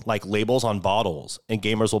edition like labels on bottles, and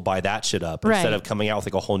gamers will buy that shit up instead of coming out with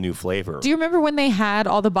like a whole new flavor. Do you remember when they had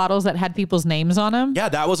all the bottles that had people's names on them? Yeah,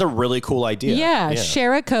 that was a really cool idea. Yeah.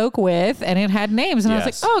 Share a Coke with, and it had names, and I was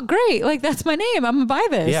like, oh great, like that's my name, I'm gonna buy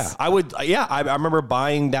this. Yeah, I would. Yeah, I remember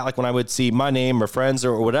buying that like when I would see my name or friends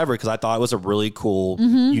or whatever, because I thought it was a really cool,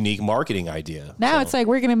 unique marketing idea. Now it's like,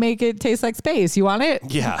 we're gonna make it taste like space. You want it?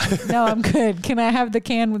 Yeah. No, I'm good. Can I have the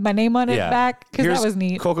can with my name on it back? Because that was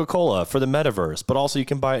neat. Coca-Cola for the metaverse, but also you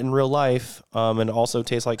can buy it in real life, and also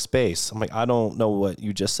tastes like space. I'm like, I don't know what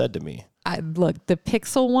you just said to me. Look, the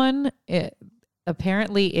Pixel one,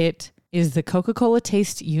 apparently it is the Coca-Cola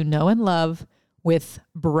taste you know and love, with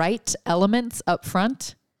bright elements up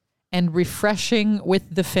front and refreshing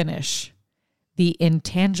with the finish. The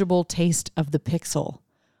intangible taste of the Pixel.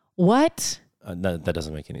 What? No, that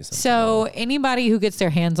doesn't make any sense. So anybody who gets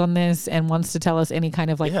their hands on this and wants to tell us any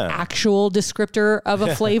kind of like actual descriptor of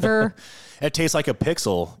a flavor. It tastes like a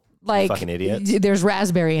Pixel. Like fucking idiots. There's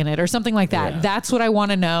raspberry in it or something like that. Yeah. That's what I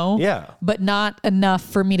want to know. Yeah. But not enough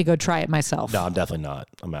for me to go try it myself. No, I'm definitely not.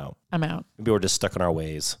 I'm out. Maybe we're just stuck in our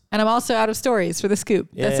ways. And I'm also out of stories for the scoop.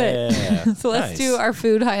 That's it. So let's do our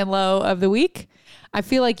food high and low of the week. I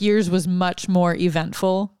feel like yours was much more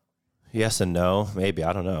eventful. Yes and no. Maybe.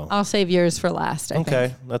 I don't know. I'll save yours for last. I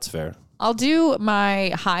think. That's fair. I'll do my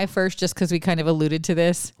high first just because we kind of alluded to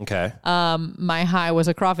this. Okay. My high was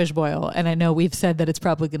a crawfish boil. And I know we've said that it's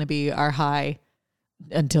probably going to be our high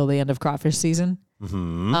until the end of crawfish season.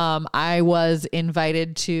 Mm-hmm. I was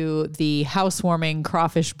invited to the housewarming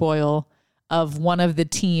crawfish boil of one of the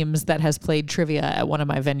teams that has played trivia at one of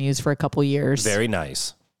my venues for a couple years. Very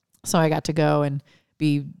nice. So I got to go and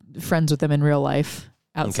be friends with them in real life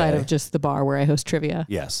outside of just the bar where I host trivia.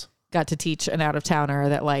 Yes. Got to teach an out-of-towner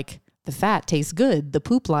that like, the fat tastes good, the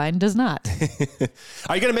poop line does not.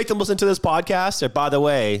 Are you going to make them listen to this podcast? Or by the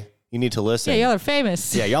way, you need to listen. Yeah, y'all are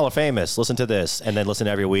famous. Yeah, y'all are famous. Listen to this and then listen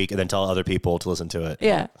every week and then tell other people to listen to it.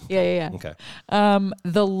 Yeah. Okay.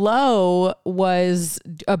 The low was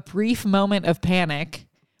a brief moment of panic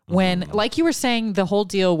when, like you were saying, the whole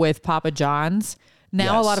deal with Papa John's.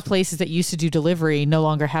 Now a lot of places that used to do delivery no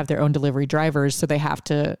longer have their own delivery drivers, so they have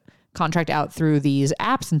to contract out through these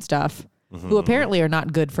apps and stuff, who apparently are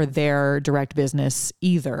not good for their direct business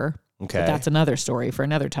either. Okay. But that's another story for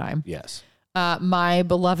another time. Yes. My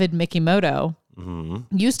beloved Mikimoto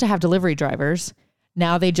used to have delivery drivers.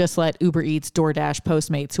 Now they just let Uber Eats, DoorDash,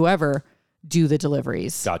 Postmates, whoever do the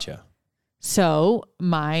deliveries. Gotcha. So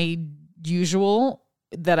my usual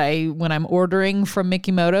that when I'm ordering from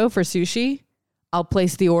Mikimoto for sushi, I'll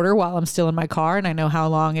place the order while I'm still in my car and I know how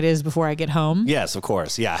long it is before I get home. Yes, of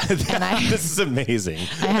course. Yeah. This is amazing.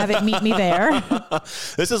 I have it meet me there.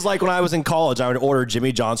 This is like when I was in college, I would order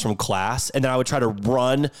Jimmy John's from class and then I would try to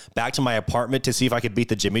run back to my apartment to see if I could beat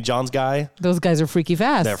the Jimmy John's guy. Those guys are freaky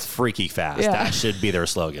fast. They're freaky fast. Yeah. That should be their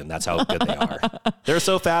slogan. That's how good they are. They're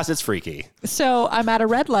so fast, it's freaky. So I'm at a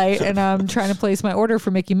red light and I'm trying to place my order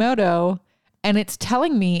for Mikimoto and it's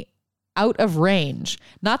telling me out of range.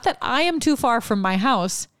 Not that I am too far from my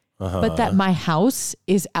house. but that my house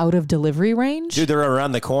is out of delivery range. Dude, they're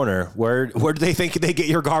around the corner. Where do they think they get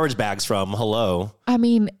your garbage bags from? Hello. I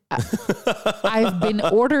mean, I've been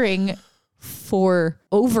ordering for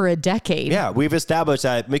over a decade. Yeah, we've established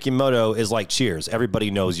that Mikimoto is like Cheers. Everybody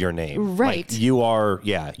knows your name. Right. Like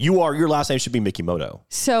your last name should be Mikimoto.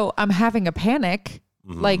 So I'm having a panic.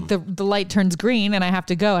 Like the light turns green and I have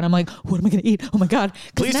to go. And I'm like, what am I going to eat? Oh my God.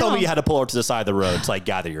 Please tell me you had to pull over to the side of the road to like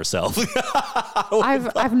gather yourself.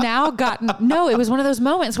 I've now gotten, no, it was one of those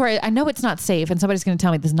moments where I know it's not safe and somebody's going to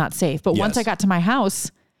tell me this is not safe. But once I got to my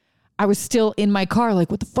house, I was still in my car. Like,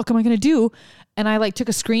 what the fuck am I going to do? And I like took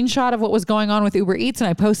a screenshot of what was going on with Uber Eats and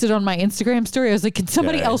I posted on my Instagram story. I was like, can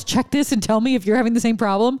somebody else check this and tell me if you're having the same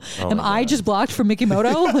problem? Am I just blocked from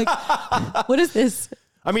Mikimoto? Like, what is this?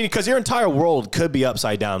 I mean, because your entire world could be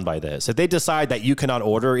upside down by this. If they decide that you cannot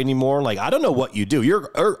order anymore, like, I don't know what you do.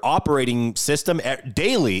 Your operating system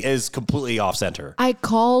daily is completely off center. I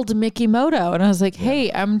called Mikimoto and I was like,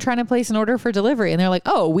 hey, I'm trying to place an order for delivery. And they're like,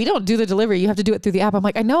 oh, we don't do the delivery. You have to do it through the app. I'm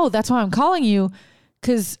like, I know. That's why I'm calling you,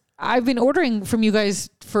 because I've been ordering from you guys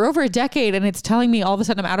for over a decade and it's telling me all of a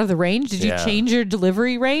sudden I'm out of the range. Did you change your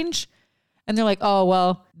delivery range? And they're like, oh,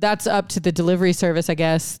 well, that's up to the delivery service, I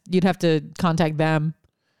guess. You'd have to contact them.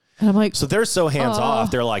 And I'm like, so they're so hands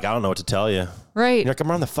off. They're like, I don't know what to tell you. Right. You're like,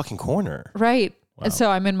 I'm around the fucking corner. Right. Wow. And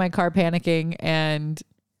so I'm in my car panicking and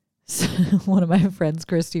one of my friends,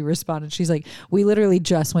 Christy, responded. She's like, we literally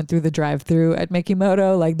just went through the drive-thru at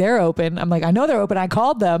Mikimoto. Like, they're open. I'm like, I know they're open. I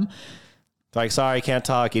called them. Like, sorry, can't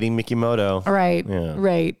talk, eating Mikimoto. Right. Yeah.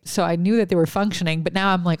 Right. So I knew that they were functioning, but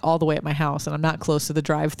now I'm like all the way at my house and I'm not close to the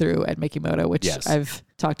drive-thru at Mikimoto, which I've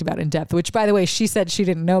talked about in depth, which, by the way, she said she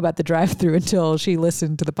didn't know about the drive-thru until she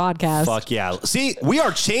listened to the podcast. Fuck yeah. See, we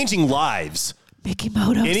are changing lives.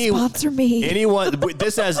 Mikimoto, sponsor me. Anyone,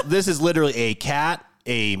 this is literally a cat,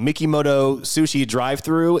 a Mikimoto sushi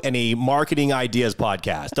drive-thru, and a marketing ideas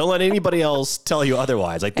podcast. Don't let anybody else tell you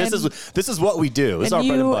otherwise. Like, this is what we do. This is our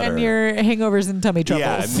bread and butter. And your hangovers and tummy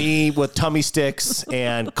troubles. Yeah, me with tummy sticks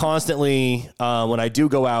and constantly when I do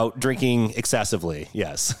go out drinking excessively.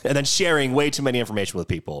 Yes, and then sharing way too many information with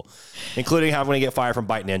people, including how I'm going to get fired from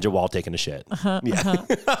Bite Ninja while taking a shit.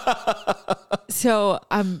 So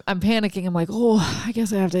I'm panicking. I'm like, oh, I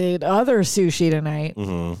guess I have to eat other sushi tonight.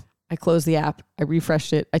 Mm-hmm. I closed the app. I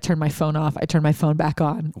refreshed it. I turned my phone off. I turned my phone back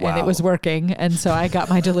on, and it was working. And so I got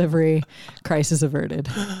my delivery. Crisis averted.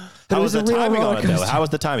 But how was the timing on it, though? How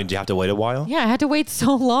was the timing? Did you have to wait a while? Yeah, I had to wait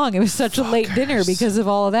so long. It was such a late dinner because of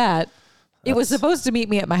all of that. It was supposed to meet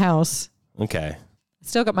me at my house. Okay.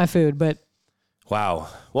 Still got my food, but... Wow.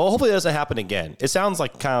 Well, hopefully it doesn't happen again. It sounds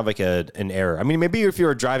like kind of like an error. I mean, maybe if you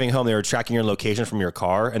were driving home, they were tracking your location from your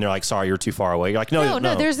car and they're like, sorry, you're too far away. You're like, no.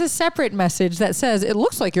 There's this separate message that says, it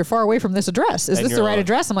looks like you're far away from this address. Is this the right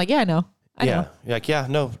address? I'm like, yeah, I know. I know. You're like, yeah,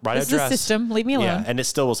 no, right this address. This is the system. Leave me alone. Yeah. And it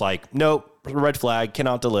still was like, nope, red flag,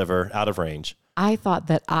 cannot deliver, out of range. I thought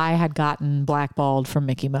that I had gotten blackballed from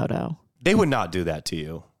Mikimoto. They would not do that to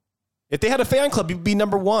you. If they had a fan club, you'd be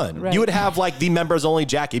number one. Right. You would have like the members only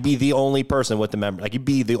jacket. You'd be the only person with the member. Like you'd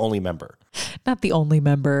be the only member. Not the only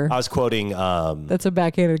member. I was quoting. That's a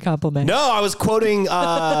backhanded compliment. No, I was quoting.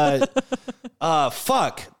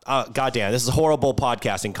 Fuck. Goddamn, this is horrible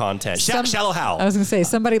podcasting content. Shallow Hal. I was going to say,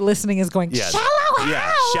 somebody listening is going, Shallow Hal.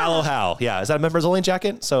 Yeah, Shallow Hal. Yeah, is that a members only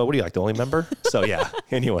jacket? So what do you like, the only member? So yeah,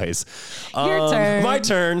 anyways. Your turn. My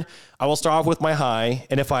turn. I will start off with my high.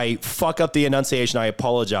 And if I fuck up the enunciation, I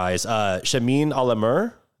apologize. Chemin à la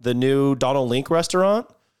Mer, the new Donald Link restaurant.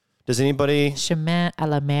 Does anybody? Chemin à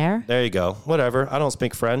la Mer. There you go. Whatever. I don't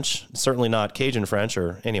speak French. Certainly not Cajun French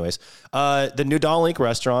or anyways. The new Donald Link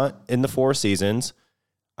restaurant in the Four Seasons.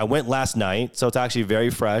 I went last night, so it's actually very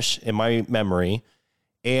fresh in my memory.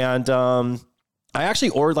 And I actually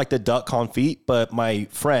ordered like the duck confit, but my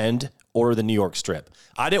friend ordered the New York strip.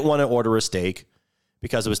 I didn't want to order a steak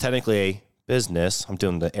because it was technically a business. I'm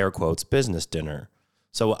doing the air quotes, business dinner.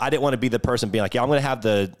 So I didn't want to be the person being like, yeah, I'm going to have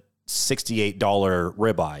the $68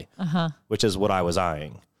 ribeye, which is what I was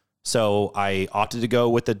eyeing. So I opted to go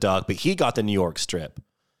with the duck, but he got the New York strip.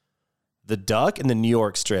 The duck and the New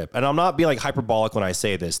York strip. And I'm not being like hyperbolic when I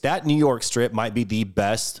say this. That New York strip might be the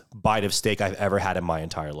best bite of steak I've ever had in my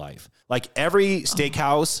entire life. Like every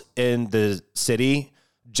steakhouse in the city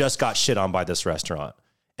just got shit on by this restaurant.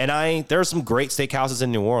 And there are some great steakhouses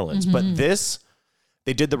in New Orleans, but this,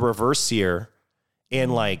 they did the reverse sear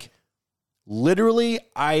and like literally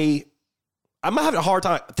I'm having a hard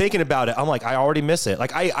time thinking about it. I'm like, I already miss it.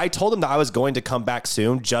 Like I told him that I was going to come back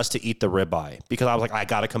soon just to eat the ribeye because I was like, I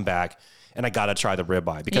got to come back and I got to try the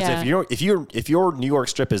ribeye because if your New York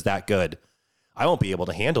strip is that good, I won't be able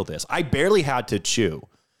to handle this. I barely had to chew.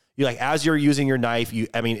 You like, as you're using your knife,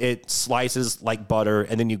 it slices like butter,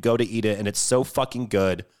 and then you go to eat it, and it's so fucking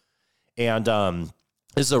good. And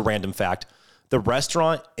this is a random fact. The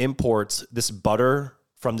restaurant imports this butter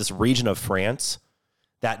from this region of France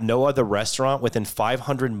that no other restaurant within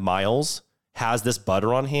 500 miles has this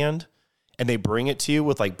butter on hand. And they bring it to you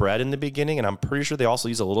with like bread in the beginning. And I'm pretty sure they also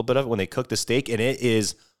use a little bit of it when they cook the steak. And it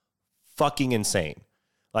is fucking insane.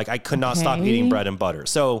 Like, I could not stop eating bread and butter.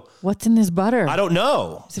 So what's in this butter? I don't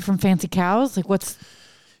know. Is it from Fancy Cows? Like, what's...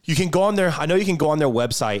 You can go on there. I know you can go on their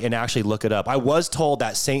website and actually look it up. I was told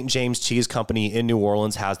that St. James Cheese Company in New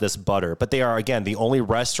Orleans has this butter, but they are, again, the only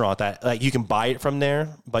restaurant that like you can buy it from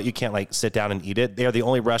there, but you can't like sit down and eat it. They are the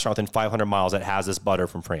only restaurant within 500 miles that has this butter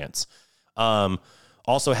from France.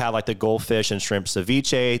 Also had like the goldfish and shrimp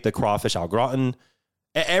ceviche, the crawfish au gratin.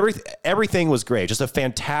 Everything was great. Just a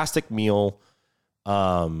fantastic meal.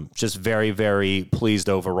 Just very, very pleased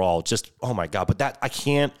overall. Just, oh my God. But that, I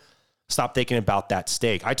can't stop thinking about that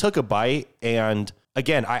steak. I took a bite, and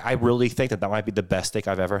again, I really think that might be the best steak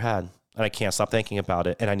I've ever had. And I can't stop thinking about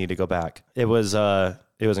it, and I need to go back. It was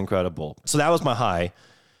incredible. So that was my high.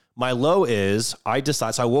 My low is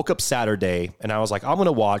so I woke up Saturday and I was like, I'm going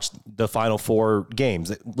to watch the final 4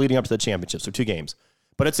 games leading up to the championship. So 2 games,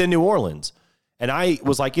 but it's in New Orleans. And I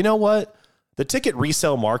was like, you know what? The ticket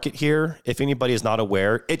resale market here, if anybody is not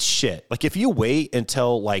aware, it's shit. Like, if you wait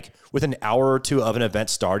until like within an hour or 2 of an event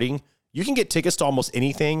starting, you can get tickets to almost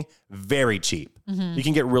anything very cheap. Mm-hmm. You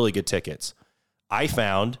can get really good tickets. I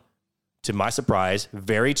found, to my surprise,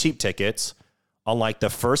 very cheap tickets on like the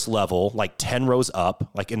first level, like 10 rows up,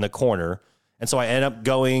 like in the corner. And so I ended up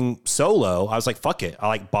going solo. I was like, fuck it. I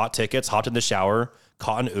like bought tickets, hopped in the shower,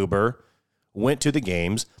 caught an Uber, went to the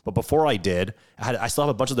games. But before I did, I still have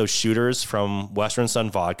a bunch of those shooters from Western Sun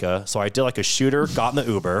Vodka. So I did like a shooter, got in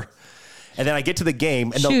the Uber. And then I get to the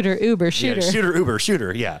game. And shooter.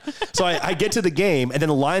 Yeah. So I get to the game, and then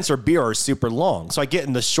the lines for beer are super long. So I get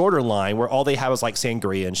in the shorter line where all they have is like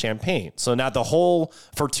sangria and champagne. So now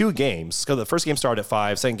for 2 games, because the first game started at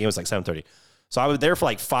 5, second game was like 7:30. So I was there for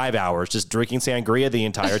like 5 hours just drinking sangria the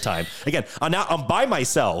entire time. Again, I'm by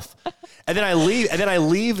myself. And then I leave.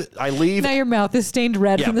 Now your mouth is stained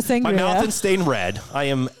red from the sangria. My mouth is stained red. I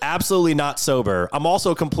am absolutely not sober. I'm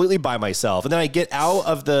also completely by myself. And then I get out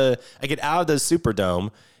of the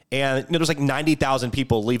Superdome, and there's like 90,000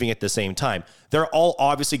 people leaving at the same time. They're all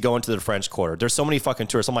obviously going to the French Quarter. There's so many fucking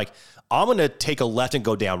tourists. I'm like, I'm going to take a left and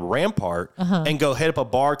go down Rampart and go hit up a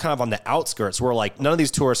bar kind of on the outskirts where like none of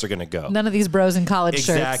these tourists are going to go. None of these bros in college shirts.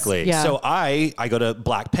 Exactly. Yeah. So I go to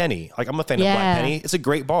Black Penny. Like, I'm a fan of Black Penny. It's a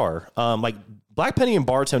great bar. Like Black Penny and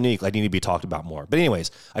Bar Tonique, like, need to be talked about more. But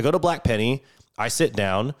anyways, I go to Black Penny. I sit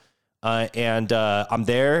down. And I'm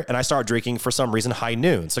there, and I start drinking, for some reason, high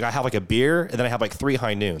noons. So I have like a beer, and then I have like 3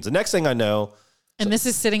 high noons. The next thing I know... And this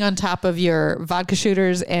is sitting on top of your vodka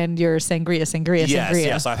shooters and your sangria.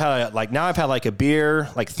 Yes. I've had like a beer,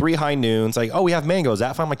 like 3 high noons. Like, oh, we have mango. Is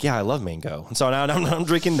that fine? I'm like, yeah, I love mango. And so now I'm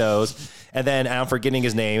drinking those. And then I'm forgetting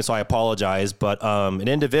his name, so I apologize. But an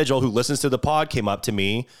individual who listens to the pod came up to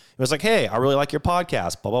me and was like, hey, I really like your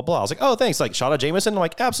podcast, blah, blah, blah. I was like, oh, thanks. Like, shot of Jameson? I'm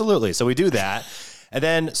like, absolutely. So we do that. And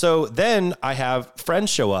then I have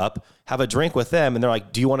friends show up, have a drink with them, and they're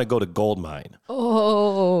like, do you want to go to Goldmine?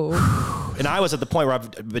 Oh. And I was at the point where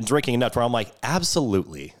I've been drinking enough where I'm like,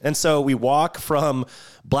 absolutely. And so we walk from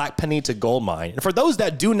Black Penny to Goldmine. And for those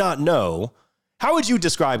that do not know, how would you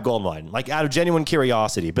describe Goldmine? Like, out of genuine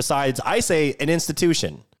curiosity, besides, I say, an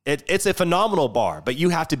institution. It's a phenomenal bar, but you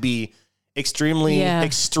have to be extremely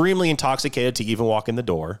intoxicated to even walk in the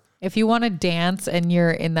door. If you want to dance and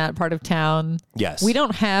you're in that part of town, yes, we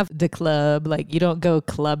don't have the club. Like, you don't go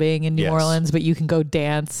clubbing in New Orleans, but you can go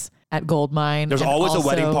dance at Goldmine. There's always a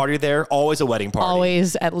wedding party there. Always a wedding party.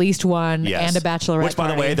 Always at least one, and a bachelorette Which,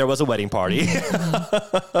 by the way, there was a wedding party.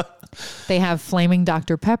 Mm-hmm. They have flaming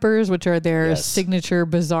Dr. Peppers, which are their signature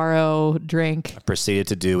Bizarro drink. I proceeded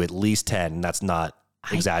to do at least 10, and that's not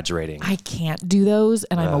exaggerating. I can't do those,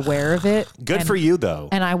 and I'm aware of it. Good for you, though.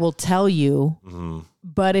 And I will tell you. Mm-hmm.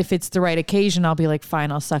 But if it's the right occasion, I'll be like,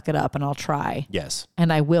 fine, I'll suck it up and I'll try. Yes.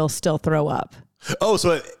 And I will still throw up. Oh,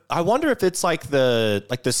 so I wonder if it's like the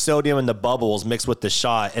sodium and the bubbles mixed with the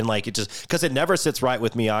shot, and like it just, because it never sits right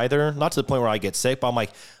with me either. Not to the point where I get sick, but I'm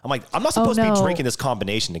not supposed to be drinking this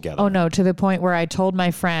combination together. Oh no, to the point where I told my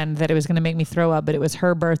friend that it was going to make me throw up, but it was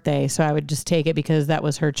her birthday, so I would just take it because that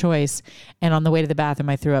was her choice. And on the way to the bathroom,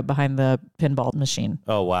 I threw up behind the pinball machine.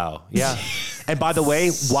 Oh wow, yeah. And by the way,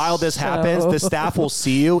 while this happens, the staff will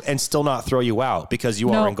see you and still not throw you out because you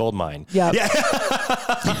are in Goldmine. Yep. Yeah.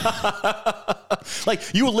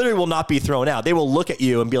 Like, you literally will not be thrown out. They will look at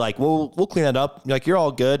you and be like, well, we'll clean that up. You're like, you're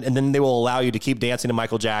all good. And then they will allow you to keep dancing to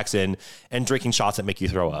Michael Jackson and drinking shots that make you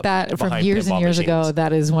throw up. That from behind years and pinball years machines. ago,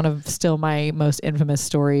 that is one of still my most infamous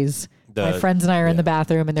stories. My friends and I are in the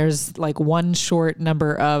bathroom, and there's like one short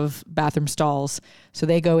number of bathroom stalls. So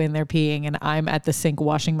they go in there peeing, and I'm at the sink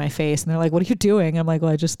washing my face. And they're like, what are you doing? I'm like,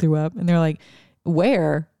 well, I just threw up. And they're like,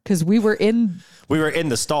 where? Because we were in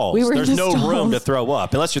the stalls. There's no room to throw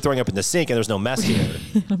up unless you're throwing up in the sink and there's no mess here.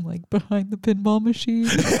 I'm like, behind the pinball machine.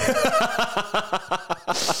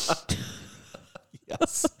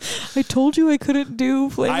 Yes. I told you I couldn't do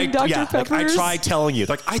flaming Dr. Peppers. I tried telling you.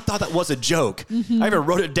 Like, I thought that was a joke. I even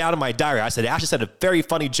wrote it down in my diary. I said, Ashley said a very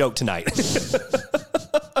funny joke tonight.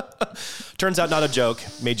 Turns out not a joke.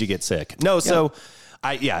 Made you get sick. No, so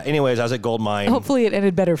anyways, I was at Goldmine. Hopefully it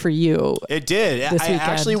ended better for you. It did. I weekend.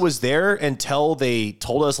 actually was there until they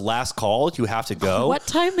told us last call, you have to go. What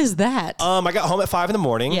time is that? I got home at 5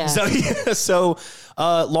 a.m. Yeah. So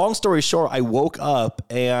long story short, I woke up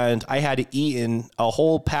and I had eaten a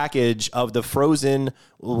whole package of the frozen,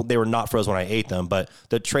 well, they were not frozen when I ate them, but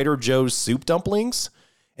the Trader Joe's soup dumplings.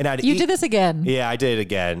 And I did this again. Yeah, I did it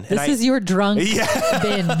again. This is your drunk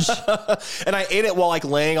binge. And I ate it while like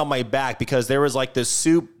laying on my back because there was like this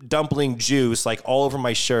soup dumpling juice like all over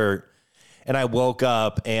my shirt. And I woke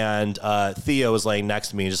up and Theo was laying next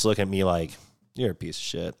to me just looking at me like, you're a piece of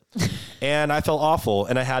shit. And I felt awful.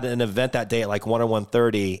 And I had an event that day at like 1 or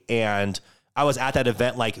 1:30. And I was at that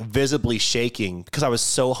event like visibly shaking because I was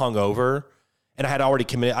so hungover. And I had already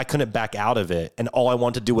committed. I couldn't back out of it. And all I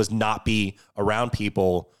wanted to do was not be around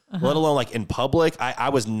people, let alone like in public. I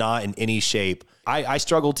was not in any shape. I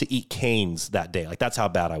struggled to eat canes that day. Like, that's how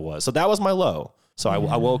bad I was. So that was my low. So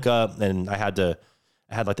I woke up and I had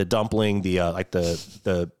like the dumpling,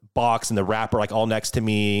 the box and the wrapper like all next to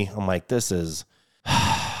me. I'm like, this is,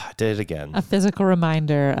 I did it again. A physical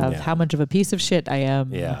reminder of how much of a piece of shit I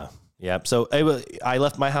am. Yeah. Yeah. So I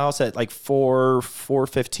left my house at like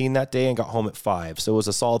 4:15 that day and got home at 5. So it was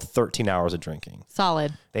a solid 13 hours of drinking.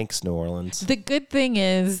 Solid. Thanks, New Orleans. The good thing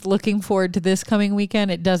is, looking forward to this coming weekend,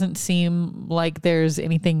 it doesn't seem like there's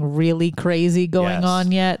anything really crazy going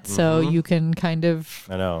on yet. So you can kind of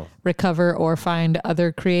recover or find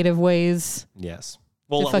other creative ways. Yes.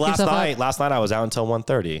 Well, last night I was out until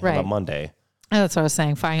 1:30 on Monday. That's what I was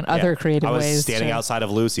saying. Find other creative ways. I was standing outside of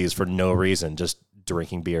Lucy's for no reason, just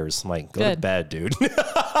drinking beers. I'm like, go to bed, dude.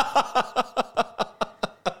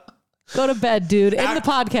 Go to bed, dude. End the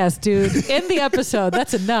podcast, dude. End the episode.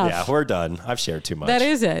 That's enough. Yeah, we're done. I've shared too much. That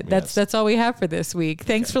is it. That's all we have for this week.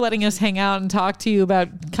 Thanks for letting us hang out and talk to you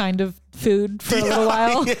about kind of food for a little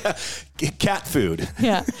while. Yeah. Cat food.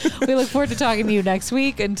 Yeah. We look forward to talking to you next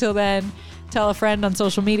week. Until then, tell a friend on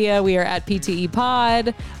social media. We are at PTE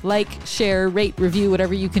Pod. Like, share, rate, review,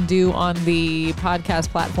 whatever you can do on the podcast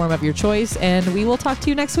platform of your choice. And we will talk to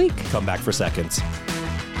you next week. Come back for seconds.